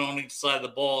 like one on each side of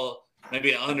the ball.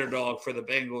 Maybe an underdog for the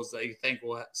Bengals that you think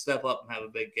will step up and have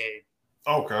a big game.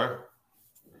 Okay.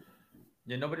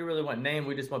 Yeah, nobody really went name.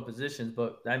 We just went positions.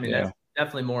 But, I mean, that's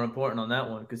definitely more important on that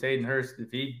one because Hayden Hurst, if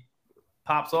he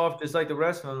pops off just like the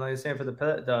rest of them, like I said, for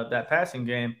that passing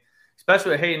game,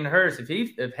 especially with Hayden Hurst,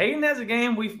 if Hayden has a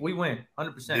game, we win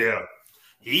 100%. Yeah.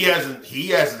 He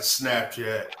hasn't snapped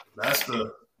yet.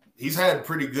 He's had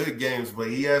pretty good games, but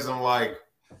he hasn't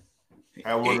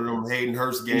had one of them Hayden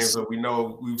Hurst games that we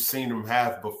know we've seen him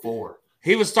have before.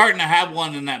 He was starting to have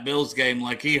one in that Bills game.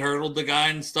 Like, he hurdled the guy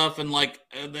and stuff. And, like,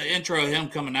 the intro of him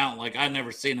coming out, like, I'd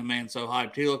never seen a man so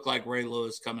hyped. He looked like Ray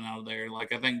Lewis coming out of there.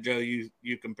 Like, I think, Joe, you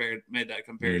made that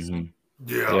comparison.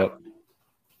 Mm-hmm. Yeah. Yep.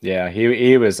 Yeah,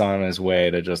 he was on his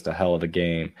way to just a hell of a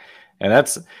game. And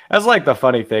that's like the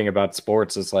funny thing about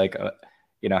sports is, like,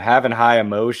 having high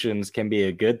emotions can be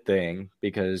a good thing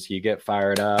because you get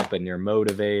fired up and you're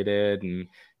motivated and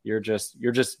you're just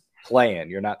playing.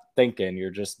 You're not thinking, you're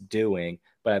just doing.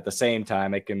 But at the same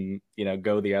time, it can,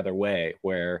 go the other way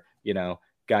where,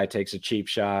 guy takes a cheap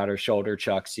shot or shoulder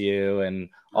chucks you and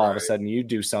all of a sudden you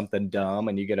do something dumb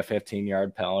and you get a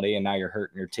 15-yard penalty and now you're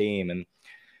hurting your team. And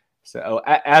so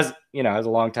as a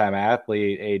longtime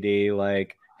athlete, AD,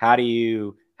 like, how do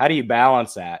you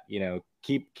balance that?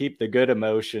 Keep the good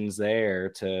emotions there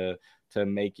to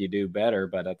make you do better,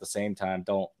 but at the same time,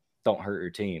 don't hurt your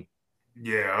team.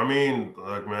 Yeah, I mean,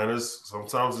 look, man,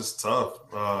 sometimes it's tough.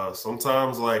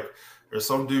 Sometimes, like, There's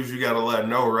some dudes you gotta let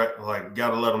know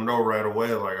gotta let them know right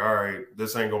away. Like, all right,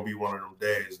 this ain't gonna be one of them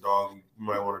days, dog. You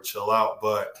might want to chill out.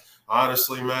 But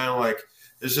honestly, man, like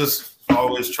it's just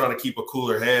always trying to keep a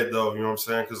cooler head, though. You know what I'm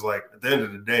saying? Because like at the end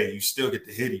of the day, you still get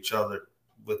to hit each other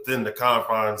within the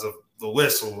confines of the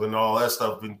whistle and all that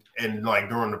stuff, and like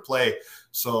during the play.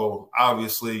 So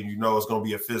obviously, you know, it's gonna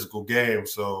be a physical game.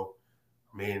 So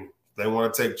I mean, if they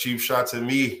want to take cheap shots at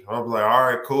me, I'll be like,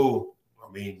 all right, cool.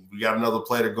 I mean, we got another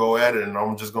play to go at it, and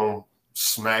I'm just going to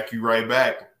smack you right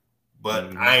back.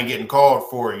 But I ain't getting called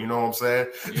for it. You know what I'm saying?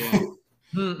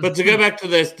 Yeah. But to go back to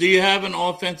this, do you have an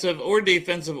offensive or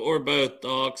defensive or both,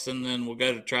 Docs? And then we'll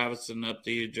go to Travis and up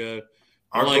to you, Joe.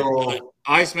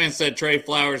 Iceman said Trey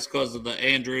Flowers because of the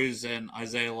Andrews and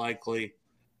Isaiah Likely.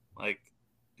 Like,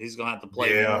 he's going to have to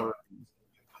play more.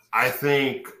 I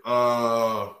think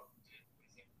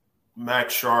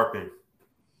Max Sharpen.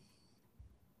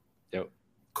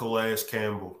 Calais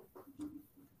Campbell.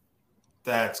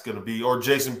 That's gonna be, or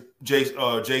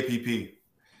JPP.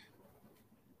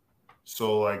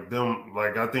 So like them,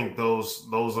 like I think those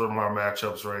are my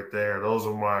matchups right there. Those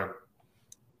are my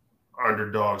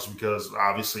underdogs because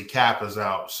obviously Cap is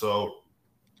out. So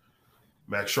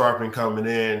Max Sharpen coming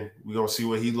in, we're gonna see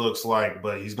what he looks like,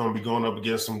 but he's gonna be going up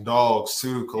against some dogs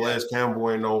too. Calais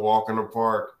Campbell ain't no walk in the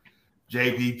park.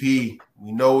 JPP,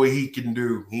 we know what he can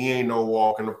do. He ain't no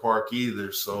walk in the park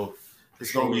either. So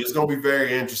it's gonna be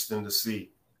very interesting to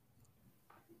see.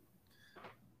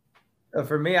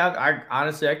 For me, I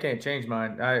honestly I can't change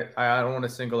mine. I don't want to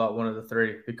single out one of the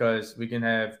three because we can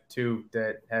have two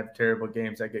that have terrible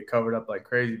games that get covered up like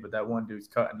crazy, but that one dude's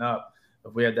cutting up.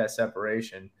 If we had that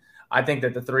separation, I think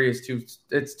that the three is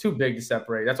too big to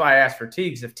separate. That's why I asked for T,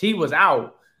 because if T was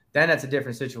out, then that's a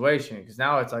different situation because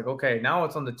now it's like, okay, now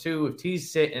it's on the two. If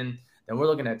T's sitting, then we're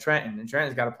looking at Trenton, and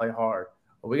Trenton's got to play hard.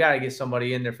 But we got to get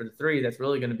somebody in there for the three that's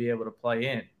really going to be able to play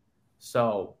in.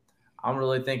 So I'm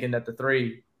really thinking that the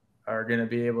three are going to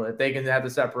be able, if they can have the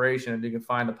separation and they can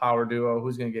find the power duo,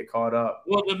 who's going to get caught up?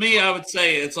 Well, to me, I would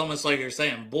say it's almost like you're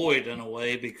saying Boyd in a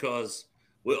way because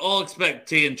we all expect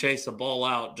T and Chase to ball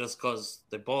out just because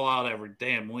they ball out every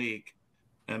damn week.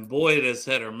 And Boyd is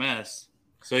hit or miss.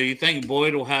 So you think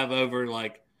Boyd will have over,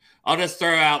 like, I'll just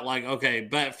throw out, like, okay,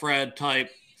 Betfred type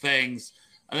things.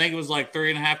 I think it was like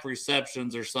 3.5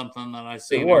 receptions or something that I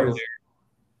seen earlier.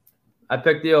 I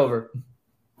picked the over.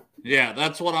 Yeah,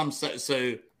 that's what I'm saying.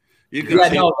 So you can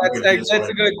that's a good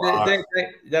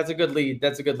that's a good lead.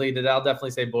 That's a good lead. I'll definitely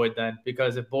say Boyd then,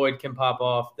 because if Boyd can pop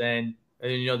off, then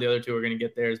you know the other two are going to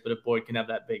get theirs. But if Boyd can have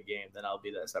that big game, then I'll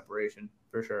be that separation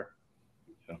for sure.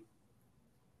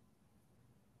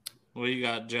 What you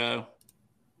got, Joe?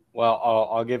 Well,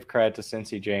 I'll give credit to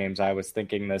Cincy James. I was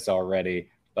thinking this already,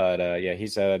 but yeah, he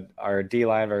said our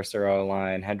D-line versus our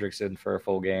O-line, Hendrickson for a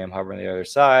full game, Hubbard on the other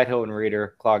side, Hilton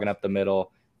Reeder clogging up the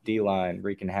middle, D-line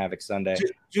wreaking havoc Sunday.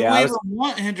 Do we even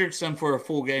want Hendrickson for a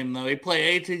full game, though? He played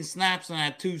 18 snaps and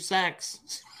had 2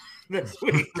 sacks this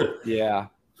week. Yeah.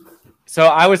 So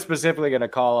I was specifically going to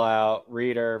call out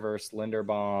Reeder versus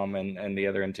Linderbaum and the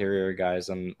other interior guys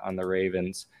on the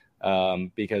Ravens.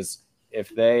 Because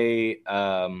if they,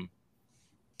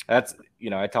 that's,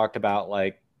 I talked about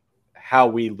like how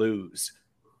we lose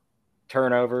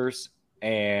turnovers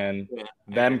and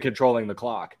them controlling the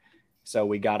clock. So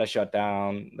we got to shut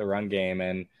down the run game,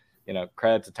 and,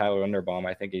 credit to Tyler Linderbaum.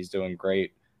 I think he's doing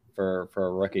great for a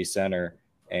rookie center.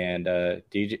 And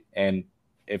DJ, and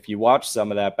if you watch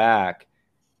some of that back,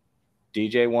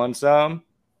 DJ won some.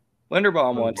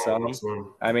 Linderbaum won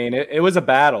some. I mean, it was a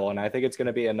battle, and I think it's going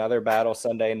to be another battle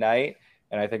Sunday night,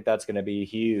 and I think that's going to be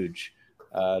huge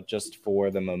just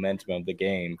for the momentum of the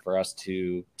game for us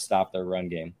to stop their run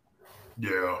game.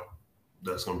 Yeah,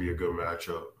 that's going to be a good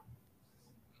matchup.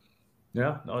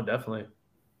 Yeah, no, definitely.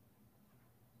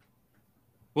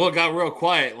 Well, it got real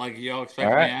quiet. Like, y'all expect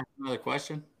me to ask another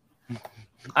question?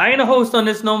 I ain't a host on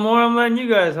this no more. I'm letting you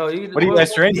guys host. What are you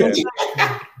guys drinking?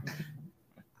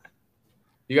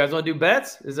 You guys want to do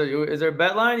bets? Is there a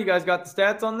bet line? You guys got the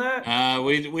stats on that?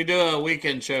 We do a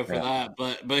weekend show for that.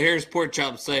 But here's Pork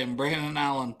Chop saying Brandon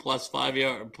Allen plus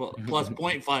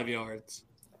 0.5 yards.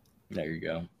 There you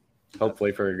go.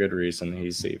 Hopefully for a good reason.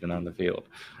 He's even on the field.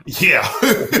 Yeah.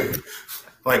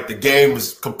 Like the game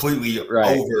is completely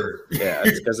over. Yeah,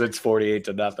 it's because it's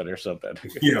 48-0 or something.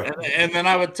 Yeah. And then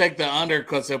I would take the under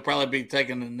because he'll probably be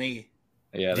taking the knee.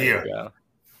 Yeah, there you go.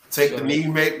 Take the knee,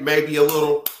 maybe a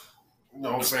little,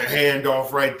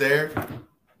 handoff right there.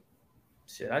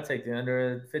 Shit, I'd take the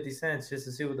under 50 cents just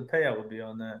to see what the payout would be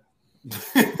on that.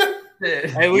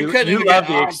 Hey, we couldn't. You love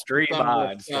the extreme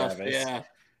odds, Travis. Yeah.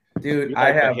 Dude,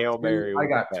 I got Hail Mary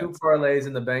 2 parlays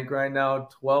in the bank right now,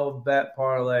 12 bet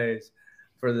parlays.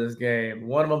 for this game.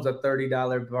 One of them's a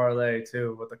 $30 parlay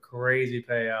too, with a crazy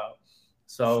payout.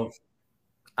 So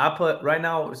I put right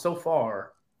now so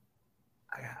far,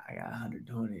 I got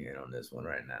 128 on this one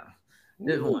right now.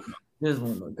 This one,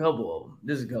 a couple of them.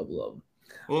 Just a couple of them.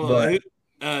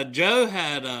 Well, Joe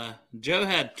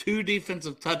had 2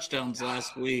 defensive touchdowns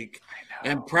last week,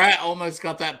 and Pratt almost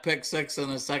got that pick 6 in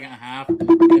the second half,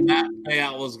 and that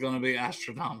payout was going to be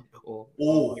astronomical.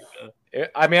 Oh,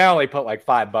 I mean, I only put like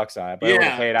 $5 on it, but it would Yeah.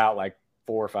 have paid out like $400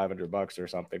 or $500 or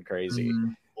something crazy.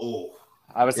 Mhm. oh.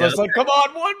 I was just like, come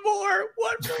on, one more.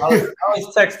 I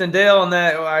was texting Dale on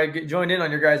that. I joined in on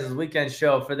your guys' weekend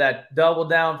show for that double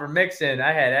down for Mixon.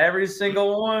 I had every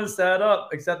single one set up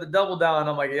except the double down.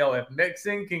 I'm like, yo, if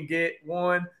Mixon can get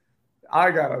one,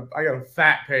 I got a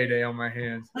fat payday on my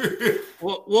hands.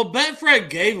 Well, Betfred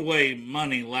gave away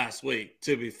money last week,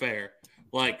 to be fair.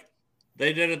 Like,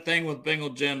 they did a thing with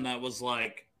Bengal Jim that was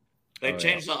like, they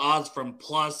changed the odds from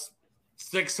plus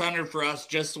 600 for us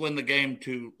just to win the game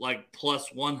to like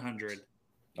plus 100.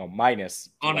 Oh, minus.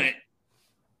 On like, it.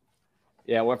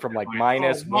 Yeah, it went from like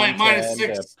minus minus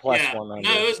 110 6 to plus yeah. 100.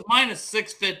 No, it was minus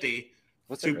 650.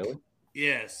 What's it really?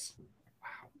 Yes. Wow.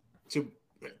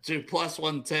 To plus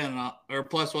 110 or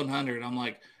plus 100. I'm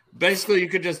like, basically you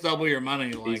could just double your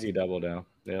money. Like, Easy double down.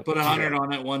 Yeah. put 100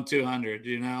 on it, 200.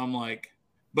 You know, I'm like,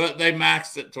 but they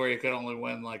maxed it to where you could only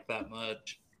win like that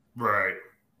much. Right.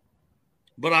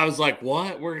 But I was like,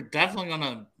 what? We're definitely going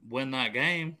to win that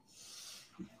game.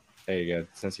 There you go.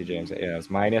 Cincy James. Yeah, it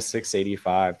was minus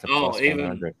 685 to Oh, plus even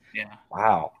 100. yeah.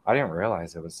 Wow. I didn't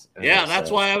realize it was. Yeah, that's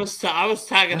why I was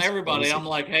tagging That's everybody. crazy. I'm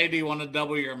like, hey, do you want to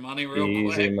double your money real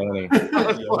Easy quick? money. I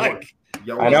was like,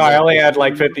 I know. I only had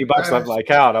like $50 left in my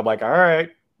account. I'm like, all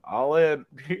right, all in.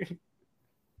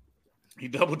 you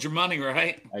doubled your money,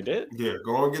 right? I did. Yeah,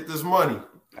 go and get this money.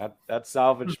 That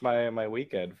salvaged my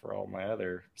weekend for all my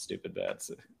other stupid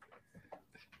bets. All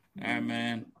right,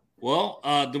 man. Well,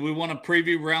 do we want to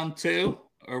preview round 2,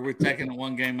 or are we taking it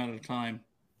one game at a time?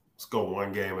 Let's go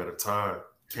one game at a time.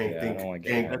 Can't Yeah, I think, don't wanna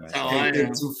get can't, ahead of myself. can't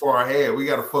think too far ahead. We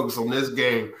got to focus on this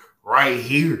game right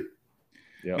here.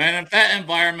 Yep. Man, if that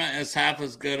environment is half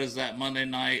as good as that Monday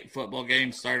night football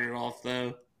game started off,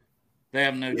 though, they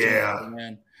have no chance to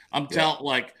win. I'm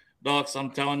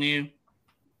telling you,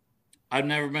 I've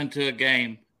never been to a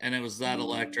game, and it was that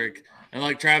electric. And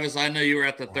like Travis, I know you were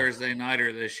at the Thursday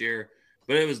Nighter this year,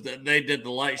 but it was they did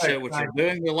the light show, which they're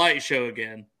doing the light show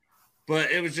again.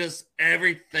 But it was just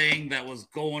everything that was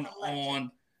going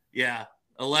on. Yeah,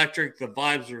 electric. The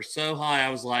vibes were so high. I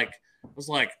was like,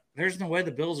 there's no way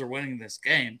the Bills are winning this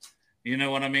game. You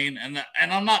know what I mean? And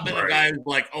I'm not been a guy who's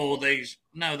like, oh, they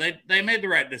made the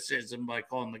right decision by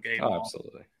calling the game off.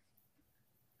 Absolutely.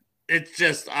 It's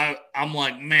just I'm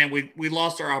like, man, we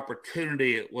lost our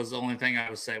opportunity. It was the only thing I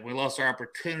would say. We lost our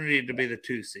opportunity to be the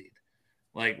 2 seed.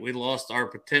 Like, we lost our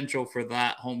potential for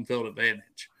that home field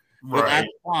advantage. But that's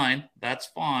fine. That's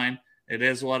fine. It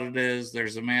is what it is.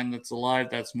 There's a man that's alive.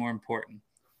 That's more important.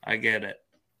 I get it.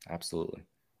 Absolutely.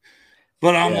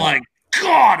 But I'm like,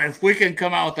 God, if we can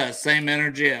come out with that same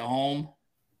energy at home,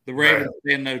 the Ravens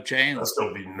stand no chance. That's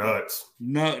going to be nuts.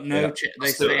 No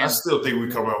chance. I still think we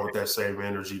come out with that same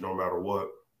energy no matter what.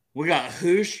 We got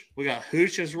Hoosh. We got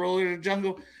Hoosh as ruler of the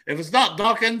jungle. If it's not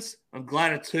Dawkins, I'm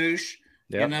glad it's Hoosh.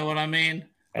 Yep. You know what I mean?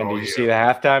 And did you see the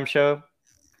halftime show?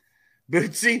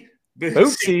 Bootsy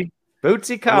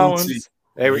Collins.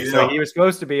 So he was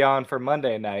supposed to be on for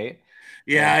Monday night.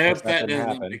 Yeah, I hope that doesn't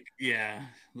happen. Yeah.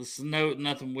 This is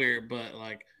nothing weird, but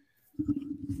like,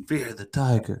 fear the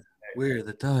tiger. We're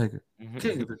the tiger.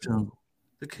 King of the jungle.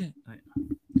 The king.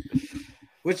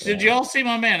 Which did y'all see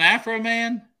my man Afro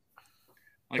Man?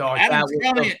 Like, Adams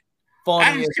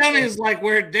County is like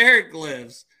where Derek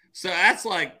lives. So that's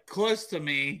like close to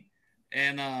me.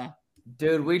 And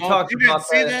dude, we talked about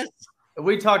that.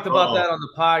 We talked about that on the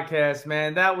podcast,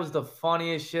 man. That was the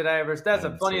funniest shit I ever. That's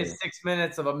the funniest 6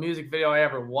 minutes of a music video I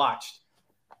ever watched.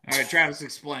 All right, Travis,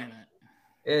 explain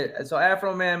it. So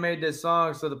Afro Man made this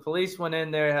song. So the police went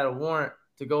in there, had a warrant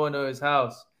to go into his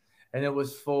house, and it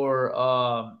was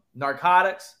for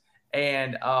narcotics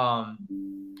and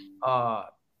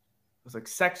it was like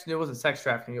sex. It wasn't sex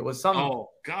trafficking. It was something.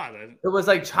 Oh God! It was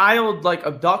like child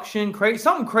abduction,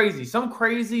 some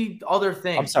crazy other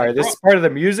thing. I'm sorry. This is part of the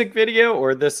music video,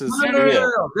 or this is no.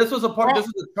 This was a part. This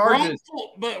was the charges.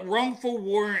 Wrongful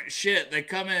warrant shit. They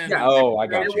come in. Yeah. Oh, I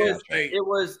got you. It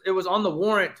was on the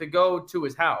warrant to go to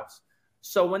his house.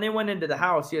 So when they went into the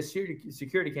house, he has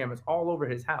security cameras all over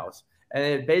his house, and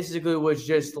it basically was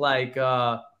just like.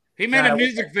 He made a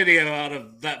music video out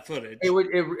of that footage.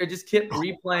 It just kept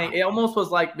replaying. It almost was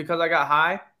like because I got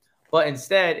high, but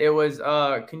instead it was,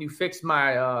 can you fix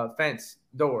my fence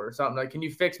door or something. Like, can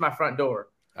you fix my front door?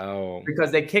 Oh.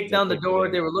 Because they kicked down the door.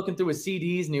 They were looking through his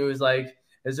CDs, and he was like,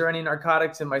 is there any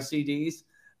narcotics in my CDs?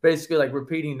 Basically, like,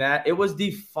 repeating that. It was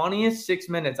the funniest 6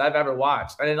 minutes I've ever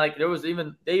watched. And then, like,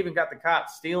 they even got the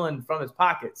cops stealing from his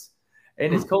pockets,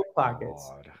 in his coat pockets.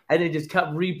 God. And they just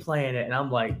kept replaying it. And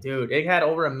I'm like, dude, it had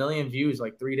over 1 million views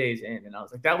like 3 days in. And I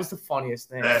was like, that was the funniest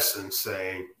thing. That's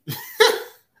insane.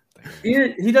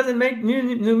 He doesn't make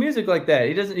new music like that.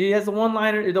 He has the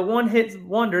one-liner, the one-hit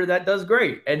wonder that does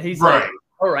great. And he's like,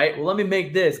 all right, well, let me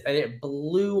make this. And it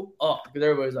blew up because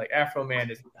everybody's like, Afro Man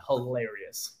is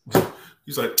hilarious.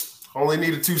 He's like, only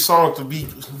needed 2 songs to be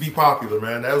popular,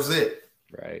 man. That was it.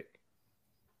 Right.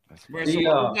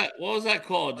 Marissa, what was that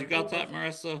called? You got that,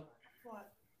 Marissa? What?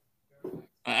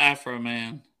 Afro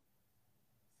Man.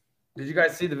 Did you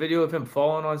guys see the video of him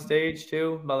falling on stage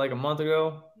too about like a month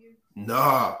ago?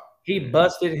 Nah. He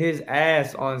busted his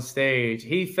ass on stage.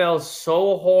 He fell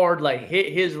so hard, like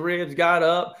hit his ribs, got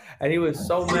up, and he was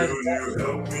so messed up. You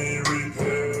help me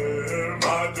repair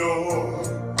my door?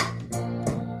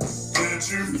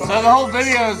 So the whole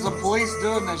video is the police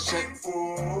doing this shit.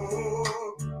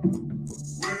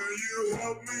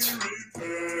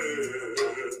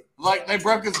 Like they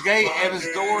broke his gate and his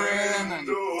door in, and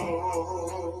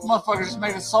motherfuckers just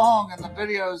made a song, and the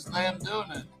video is them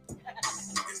doing it.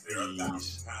 Is there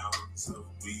 1,000 pounds of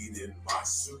weed in my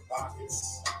suit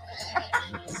pockets?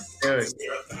 Is there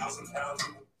 1,000 pounds?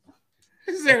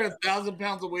 Is there 1,000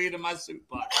 pounds of weed in my suit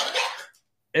pocket?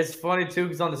 It's funny too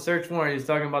because on the search warrant he's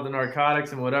talking about the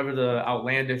narcotics and whatever the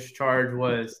outlandish charge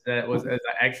was that was as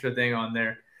an extra thing on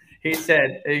there. He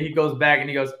said he goes back and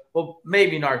he goes, well,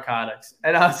 maybe narcotics,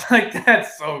 and I was like,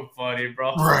 that's so funny,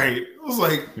 bro. Right? It was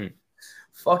like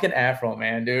fucking Afro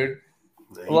Man, dude.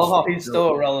 I love how he's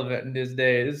still relevant in this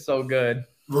day. It's so good.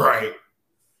 Right.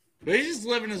 But he's just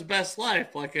living his best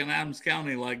life, like in Adams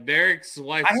County. Like Derek's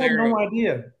wife, I Sarah. had no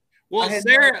idea. Well,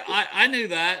 Sarah, I knew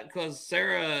that because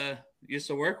Sarah used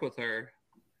to work with her.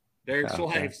 Derek's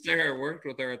wife, Sarah, worked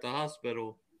with her at the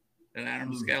hospital in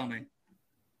Adams County.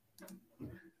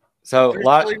 So,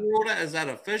 is that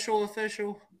official? Tim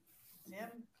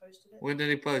posted it. When did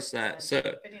he post that? So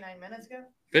 59 minutes ago.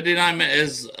 59 minutes.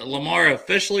 Is Lamar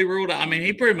officially ruled out? I mean,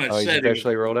 he pretty much said he's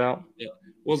officially ruled out. Yeah.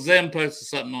 Well, Zim posted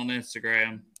something on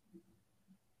Instagram.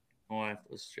 My wife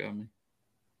was showing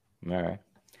me. All right.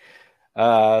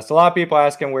 So a lot of people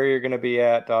asking where you're going to be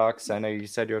at, Docs. I know you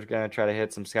said you were going to try to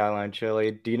hit some Skyline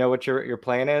Chili. Do you know what your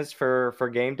plan is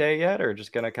for game day yet, or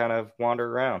just going to kind of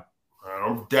wander around?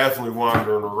 I'm definitely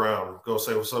wandering around. Go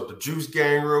say what's up to Juice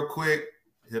Gang real quick.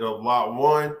 Hit up Lot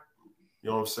 1. You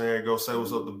know what I'm saying? Go say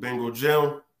what's up to Bengal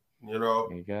Jim. You know.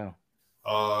 There you go.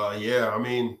 Yeah. I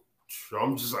mean,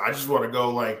 I just want to go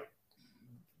like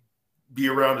be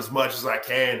around as much as I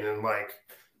can and like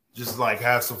just like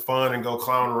have some fun and go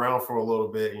clown around for a little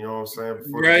bit. You know what I'm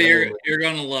saying? Right, you're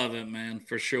gonna love it, man,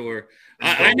 for sure.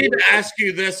 I need to ask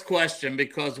you this question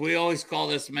because we always call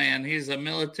this man. He's a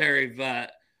military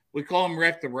vet. We call him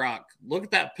Rick the Rock. Look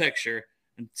at that picture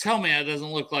and tell me it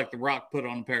doesn't look like the Rock put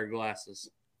on a pair of glasses.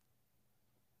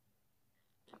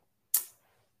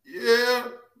 Yeah,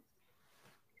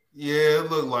 it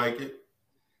looked like it.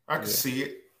 I can see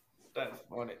it. That's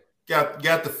funny.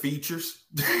 Got the features.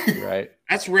 Right.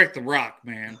 That's Rick the Rock,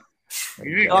 man.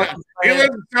 You live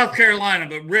in South Carolina,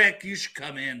 but Rick, you should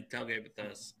come in and tailgate with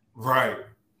us. Right.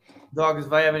 Dog,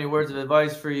 if I have any words of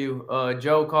advice for you,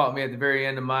 Joe caught me at the very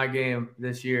end of my game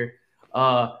this year.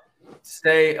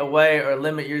 Stay away or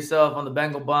limit yourself on the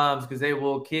Bengal bombs because they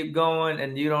will keep going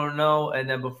and you don't know. And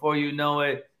then before you know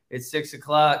it, it's 6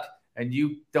 o'clock and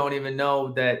you don't even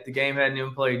know that the game hadn't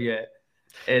even played yet.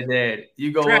 And then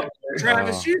you go up there.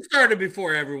 Travis, you started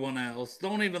before everyone else.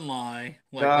 Don't even lie.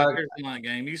 Like that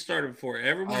game, you started before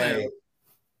everyone else.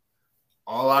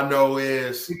 All I know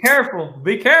is be careful.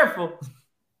 Be careful.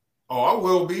 Oh, I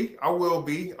will be.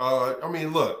 I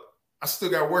mean, look, I still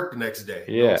got work the next day.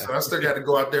 Yeah. So I still got to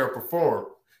go out there and perform.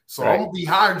 So I'm gonna be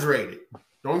hydrated.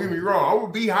 Don't get me wrong. I'm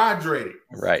gonna be hydrated.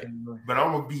 Right. But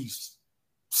I'm gonna be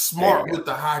smart with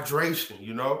the hydration.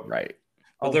 You know. Right.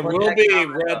 Well, there will be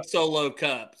red Solo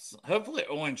cups. Hopefully,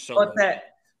 orange Solo.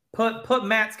 Put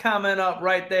Matt's comment up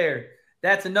right there.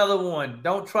 That's another one.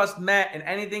 Don't trust Matt in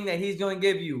anything that he's going to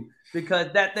give you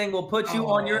because that thing will put you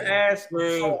on your ass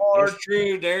so hard. It's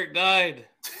true. Derek died.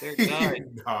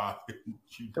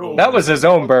 That was his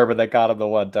own bourbon that got him the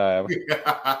one time.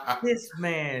 This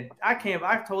man, I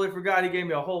totally forgot he gave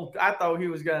me I thought he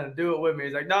was going to do it with me.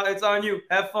 He's like, no, it's on you.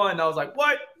 Have fun. I was like,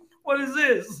 what? What is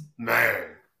this?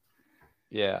 Man.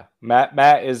 Yeah.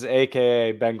 Matt is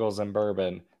AKA Bengals and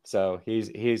Bourbon. So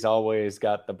he's always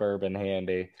got the bourbon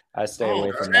handy. I stay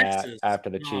away from Texas. that after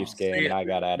the Chiefs game, and I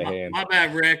got out of hand. My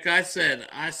bad, Rick. I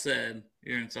said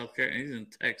you're in South Carolina. He's in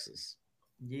Texas.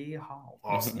 Yeehaw.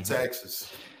 Austin,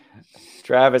 Texas.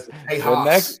 Travis, Hey,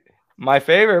 my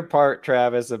favorite part,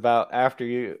 Travis, about after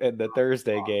you in the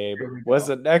Thursday game was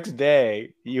the next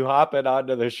day you hopping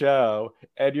onto the show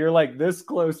and you're like this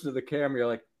close to the camera. You're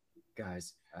like,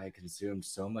 guys, I consumed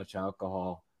so much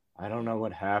alcohol. I don't know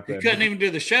what happened. You couldn't even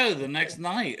do the show the next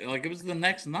night. Like it was the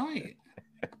next night.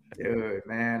 Dude,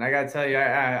 man, I gotta tell you,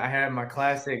 I had my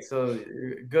classic, so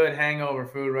good hangover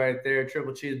food right there,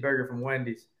 triple cheeseburger from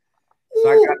Wendy's. So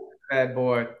I got that bad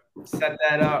boy, set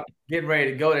that up, getting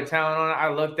ready to go to town on it. I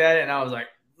looked at it and I was like,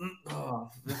 I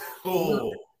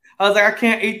was like, I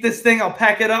can't eat this thing. I'll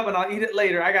pack it up and I'll eat it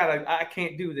later. I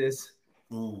can't do this.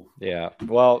 Ooh. Yeah.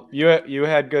 Well, you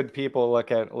had good people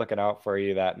looking out for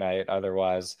you that night.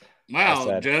 Otherwise,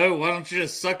 wow, Joe, why don't you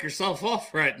just suck yourself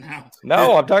off right now?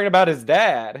 No, I'm talking about his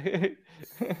dad.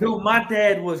 Dude, my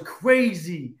dad was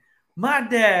crazy. My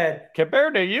dad,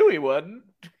 compared to you, he wasn't.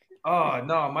 Oh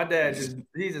no, my dad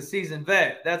he's a seasoned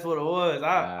vet. That's what it was.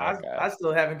 I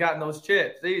still haven't gotten those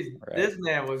chips. This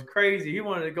man was crazy. He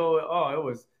wanted to go. I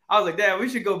was like, Dad, we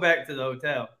should go back to the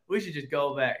hotel. We should just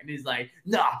go back. And he's like,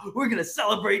 nah, we're gonna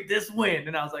celebrate this win.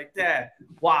 And I was like, Dad,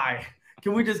 why?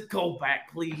 Can we just go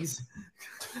back, please?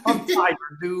 I'm tired,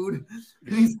 dude.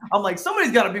 I'm like,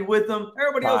 somebody's got to be with them.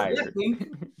 Everybody else left me.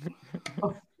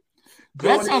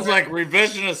 That sounds like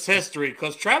revisionist history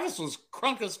because Travis was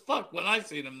crunk as fuck when I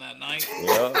seen him that night.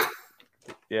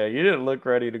 Yeah, you didn't look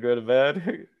ready to go to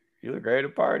bed. You look ready to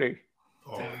party.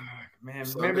 Oh, man,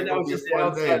 maybe that was just the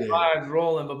outside vibes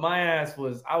rolling, but my ass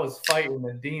I was fighting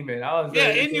the demon.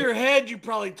 In your head, you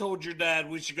probably told your dad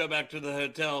we should go back to the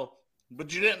hotel,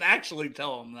 but you didn't actually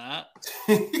tell him that.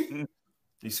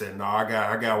 He said, "No,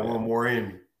 I got one more in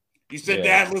me." You said,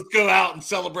 Dad, let's go out and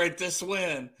celebrate this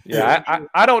win. Yeah,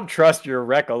 I don't trust your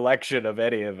recollection of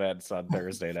any events on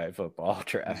Thursday Night Football,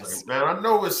 Travis. Man, I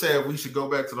know it said we should go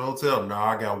back to the hotel. No,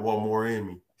 I got one more in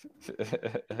me.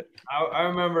 I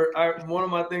remember one of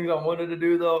my things I wanted to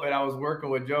do, though, and I was working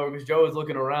with Joe because Joe was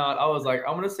looking around. I was like,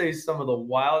 I'm going to say some of the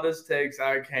wildest takes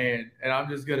I can, and I'm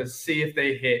just going to see if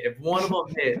they hit. If one of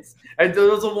them hits. And there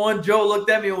was one, Joe looked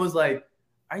at me and was like,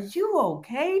 are you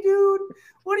okay, dude?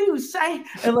 What are you saying?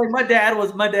 And like my dad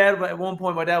at one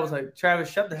point, my dad was like, Travis,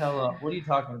 shut the hell up. What are you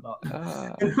talking about?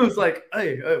 And it was like,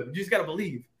 hey, you just got to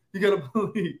believe. You got to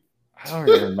believe. I don't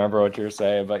even remember what you were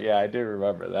saying, but yeah, I do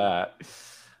remember that.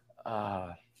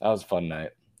 That was a fun night.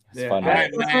 Fun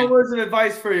night. Some words of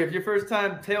advice for you. If your first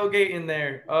time tailgating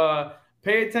there,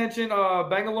 pay attention,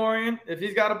 Bangalorean. If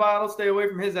he's got a bottle, stay away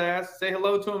from his ass. Say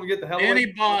hello to him and get the hell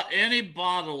away. Any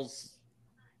bottles.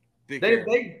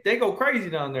 They go crazy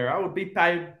down there. I would be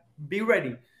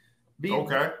ready.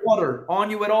 Water on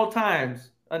you at all times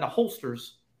and the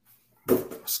holsters.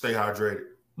 Stay hydrated.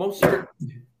 Most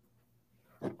certainly.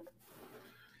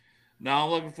 Now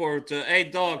I'm looking forward to. Hey,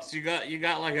 dogs, you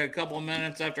got like a couple of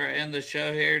minutes after I end the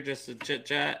show here, just to chit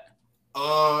chat.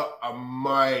 I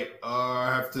might.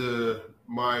 I have to.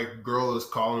 My girl is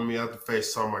calling me. I have to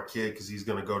FaceTime my kid because he's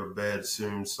gonna go to bed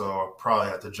soon, so I'll probably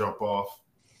have to jump off.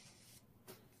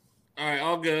 All right,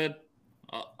 all good.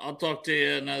 I'll talk to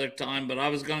you another time, but I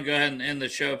was going to go ahead and end the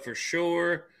show for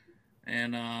sure.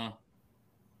 And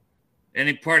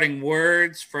any parting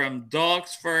words from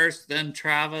Dogs first, then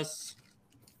Travis?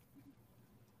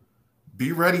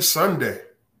 Be ready Sunday.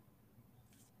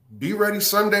 Be ready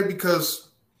Sunday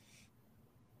because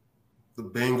the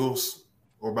Bengals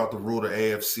are about to rule the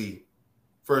AFC.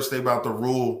 First, they about to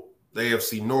rule the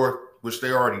AFC North, which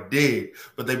they already did,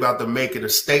 but they about to make it a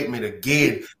statement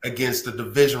again against the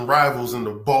division rivals and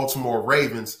the Baltimore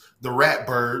Ravens, the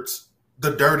Ratbirds,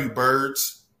 the Dirty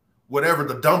Birds, whatever,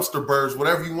 the Dumpster Birds,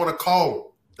 whatever you want to call them.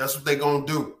 That's what they going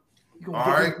to do. All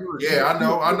right? Yeah, I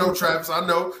know, Travis. I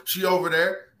know. She over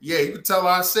there. Yeah, you can tell her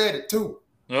I said it, too.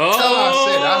 Oh, tell her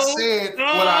I said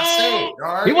what I said.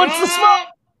 All right? He wants to smoke.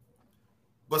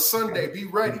 But Sunday, be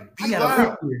ready. Be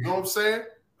loud. You know what I'm saying?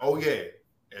 Oh, yeah.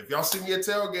 If y'all see me at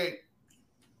tailgate,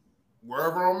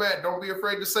 wherever I'm at, don't be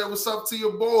afraid to say what's up to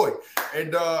your boy.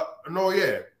 And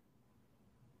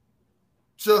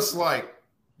just like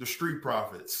the Street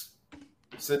Profits,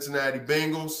 Cincinnati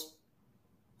Bengals,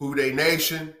 Who Dey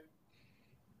Nation,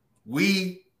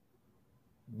 we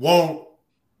want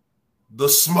the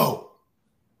smoke.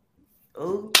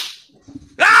 Oh.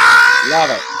 Love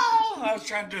it. I was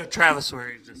trying to do a Travis where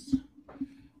he just.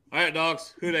 All right,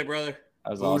 dogs. Who Dey, brother?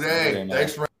 That was Who awesome. Dey.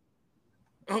 Thanks for.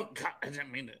 Oh God, I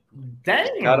didn't mean it.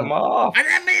 Damn. Cut him off. I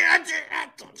didn't mean it.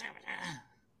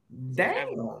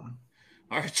 Damn. All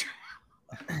right.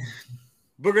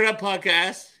 Boogered Up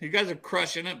Podcast. You guys are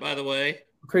crushing it, by the way.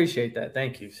 Appreciate that.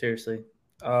 Thank you. Seriously.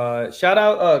 Shout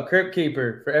out Crypt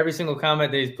Keeper for every single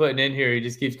comment that he's putting in here. He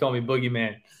just keeps calling me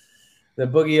Boogeyman. The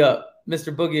Boogie Up.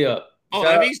 Mr. Boogie Up. Oh,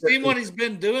 Shout have out you seen what he's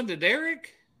been doing to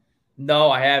Derek?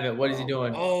 No, I haven't. What is he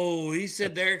doing? Oh, he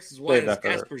said Derek's as white as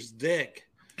Casper's dick.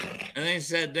 And then he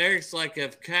said Derek's like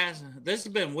if this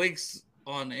has been weeks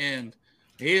on end.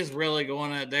 He is really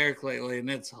going at Derek lately, and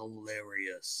it's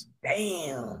hilarious.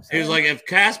 Damn. He was like, if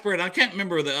Casper, and I can't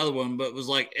remember the other one, but it was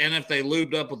like, and if they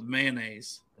lubed up with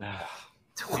mayonnaise.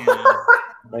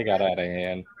 They got out of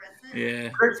hand. Yeah.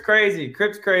 Crip's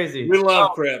crazy. We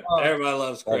love Crip. Everybody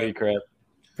loves Crip.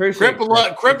 Crip will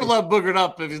love Boogered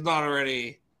Up if he's not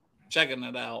already checking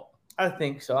it out. I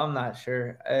think so. I'm not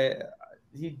sure.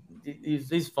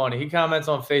 He's funny. He comments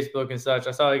on Facebook and such.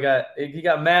 I saw he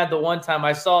got mad the one time.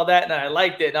 I saw that and I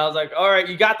liked it. And I was like, all right,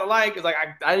 you got the like. It's like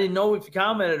I didn't know if you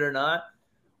commented or not.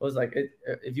 I was like,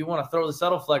 if you want to throw the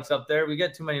subtle flex up there, we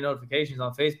get too many notifications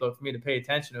on Facebook for me to pay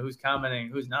attention to who's commenting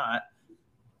and who's not.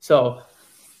 So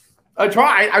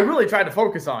I really tried to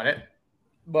focus on it.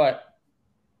 But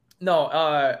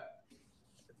no,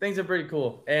 things are pretty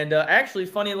cool. And actually,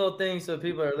 funny little things so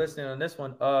people are listening on this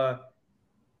one.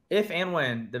 If and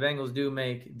when the Bengals do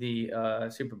make the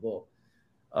Super Bowl,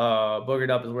 Boogered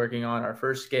Up is working on our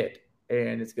first skit,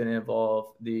 and it's going to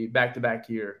involve the back-to-back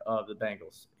year of the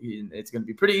Bengals. It's going to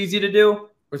be pretty easy to do.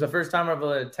 It was the first time I've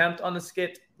ever attempt on the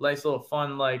skit. Nice little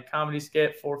fun like comedy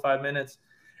skit, 4 or 5 minutes.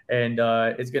 And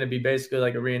it's going to be basically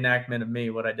like a reenactment of me,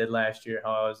 what I did last year,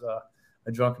 how I was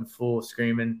a drunken fool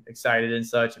screaming, excited and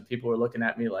such, and people were looking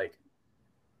at me like.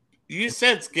 You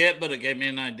said skit, but it gave me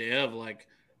an idea of like,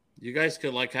 you guys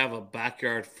could like have a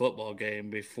backyard football game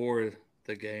before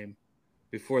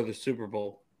the Super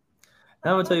Bowl.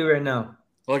 I'm gonna tell you right now,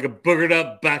 like a Boogered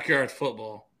Up backyard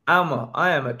football. I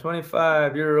am a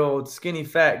 25-year-old skinny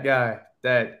fat guy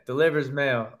that delivers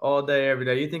mail all day, every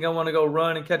day. You think I want to go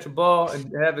run and catch a ball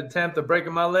and have an attempt of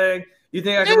breaking my leg? You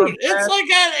think I can run it's like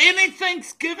at any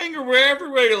Thanksgiving or wherever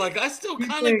where you're like, I still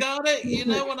kind of got it. You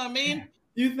know what I mean?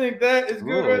 You think that is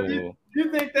good?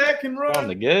 You think that can run? On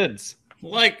the goods.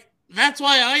 Like, that's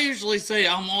why I usually say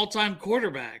I'm all-time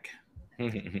quarterback. How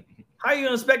are you going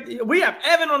to expect? We have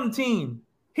Evan on the team.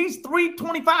 He's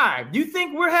 325. You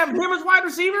think we're having him as wide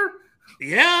receiver?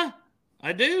 Yeah,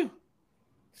 I do.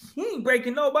 He ain't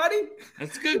breaking nobody.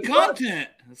 That's good content.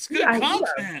 That's good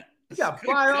content. You got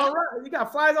flies on right. You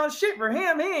got flies on shit for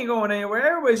him. He ain't going anywhere.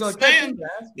 Everybody's going to catch him.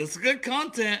 That's good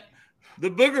content. The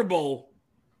Booger Bowl.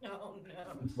 Oh, no.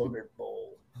 Booger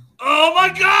Bowl. Oh, my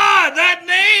God. That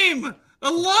name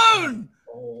alone.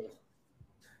 Oh.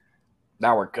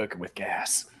 Now we're cooking with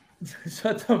gas.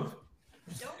 Shut the.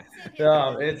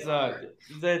 No,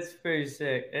 it's pretty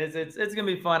sick. It's gonna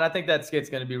be fun. I think that skit's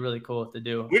gonna be really cool to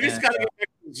do. We just gotta get back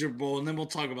to the Super Bowl, and then we'll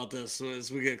talk about this as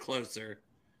we get closer.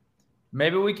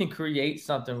 Maybe we can create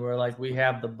something where like we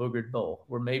have the Boogered Bowl,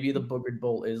 where maybe the Boogered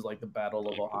Bowl is like the Battle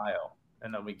of Ohio,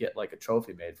 and then we get like a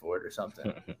trophy made for it or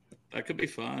something. That could be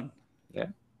fun. Yeah.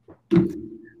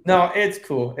 No, it's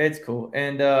cool. It's cool.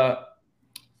 And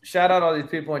shout out all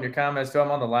these people in your comments too. I'm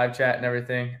on the live chat and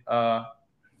everything.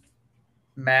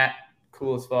 Matt,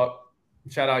 cool as fuck.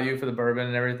 Shout out you for the bourbon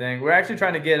and everything. We're actually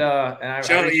trying to get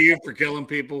shout out you for killing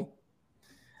people.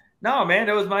 No, man,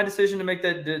 it was my decision to make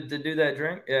that to do that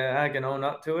drink. I can own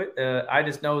up to it. I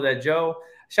just know that Joe.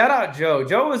 Shout out Joe.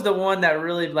 Joe was the one that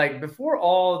really like before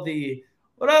all the.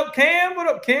 What up, Cam? What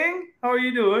up, King? How are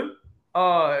you doing?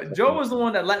 Joe was the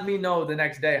one that let me know the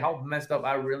next day how messed up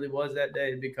I really was that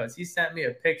day because he sent me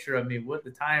a picture of me with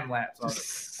the time lapse of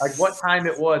it, like what time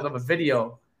it was of a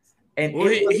video. And well,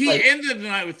 he like, ended the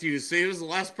night with you, so he was the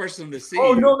last person to see.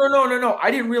 Oh, no!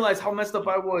 I didn't realize how messed up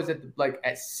I was at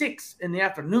 6 in the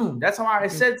afternoon. That's how I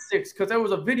said 6 because there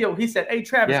was a video. He said, "Hey,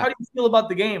 Travis, how do you feel about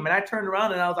the game?" And I turned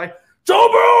around and I was like, "Joe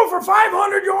Burrow for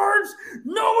 500 yards.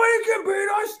 Nobody can beat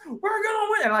us. We're gonna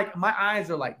win." And like my eyes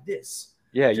are like this.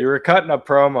 Yeah, you were cutting a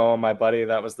promo on my buddy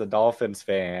that was the Dolphins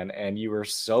fan, and you were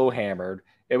so hammered.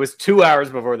 It was 2 hours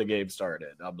before the game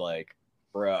started. I'm like,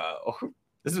 bro,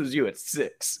 this was you at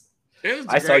 6.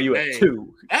 I saw you at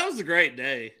 2. That was a great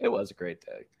day. It was a great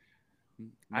day.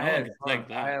 I had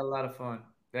a lot of fun.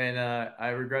 And I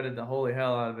regretted the holy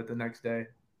hell out of it the next day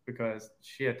because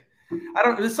shit.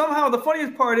 Somehow the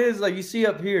funniest part is like you see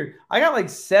up here, I got like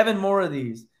 7 more of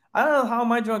these. I don't know how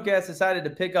my drunk ass decided to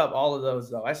pick up all of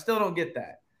those though. I still don't get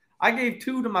that. I gave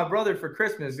 2 to my brother for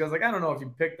Christmas because like I don't know if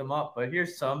you picked them up, but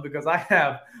here's some because I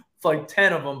have like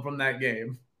 10 of them from that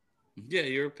game. Yeah,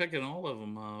 you were picking all of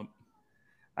them up.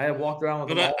 I have walked around with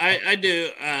them. But I do,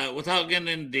 without getting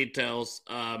into details,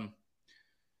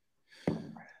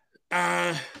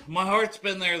 My heart's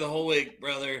been there the whole week,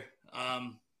 brother.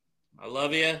 I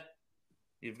love you.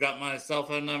 You've got my cell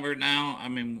phone number now. I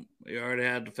mean, we already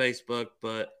had the Facebook,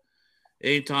 but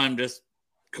anytime, just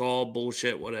call,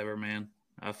 bullshit, whatever, man.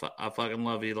 I fucking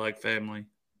love you like family.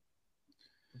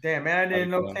 Damn, man, I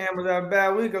didn't know Cam was having a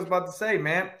bad week. I was about to say,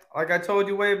 man, like I told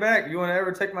you way back, you want to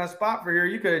ever take my spot for here,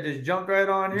 you could have just jumped right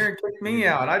on here and kicked me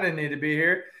out. I didn't need to be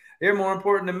here. You're more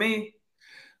important to me.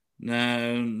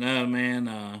 No,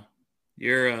 man.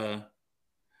 You're a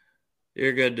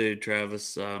good dude,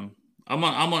 Travis. I'm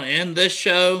gonna end this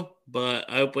show, but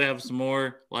I hope we have some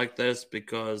more like this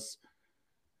because,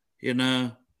 you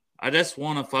know, I just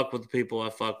want to fuck with the people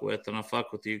I fuck with, and I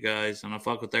fuck with you guys, and I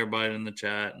fuck with everybody in the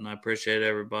chat, and I appreciate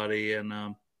everybody.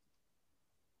 And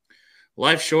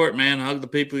life's short, man. Hug the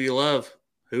people you love.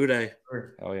 Who dey?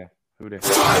 Oh yeah, who dey?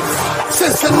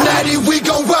 Cincinnati, we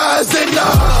gon' rise and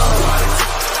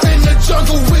in the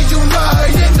jungle we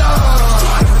unite and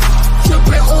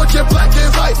tripping orange and black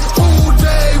and white. Who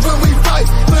day when we fight,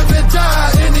 live and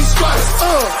die in these stripes.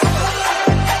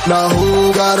 Now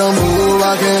who gotta move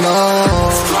rockin' on?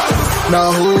 Now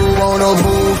who wanna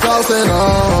move crossing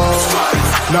on?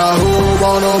 Now who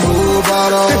wanna move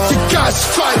out on? If you got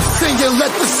stripes, then you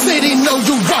let the city know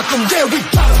you rock 'em. Yeah, we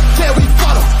got 'em, yeah, we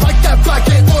fought 'em. Like that black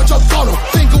and orange up on 'em.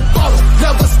 Single bottle,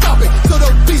 never stop it. To the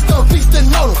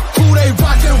feastin' on 'em. Who they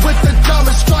rockin' with the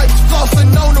diamond stripes?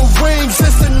 Flossin' on the ring.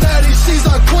 Cincinnati, she's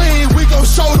our queen. We gon'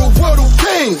 show the world who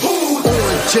king.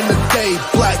 Orange in the day,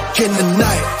 black in the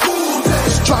night.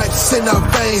 Stripes in our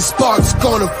veins, sparks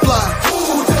gonna fly.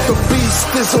 The beast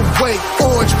is awake,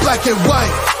 orange, black and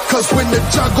white. 'Cause when the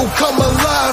jungle come alive,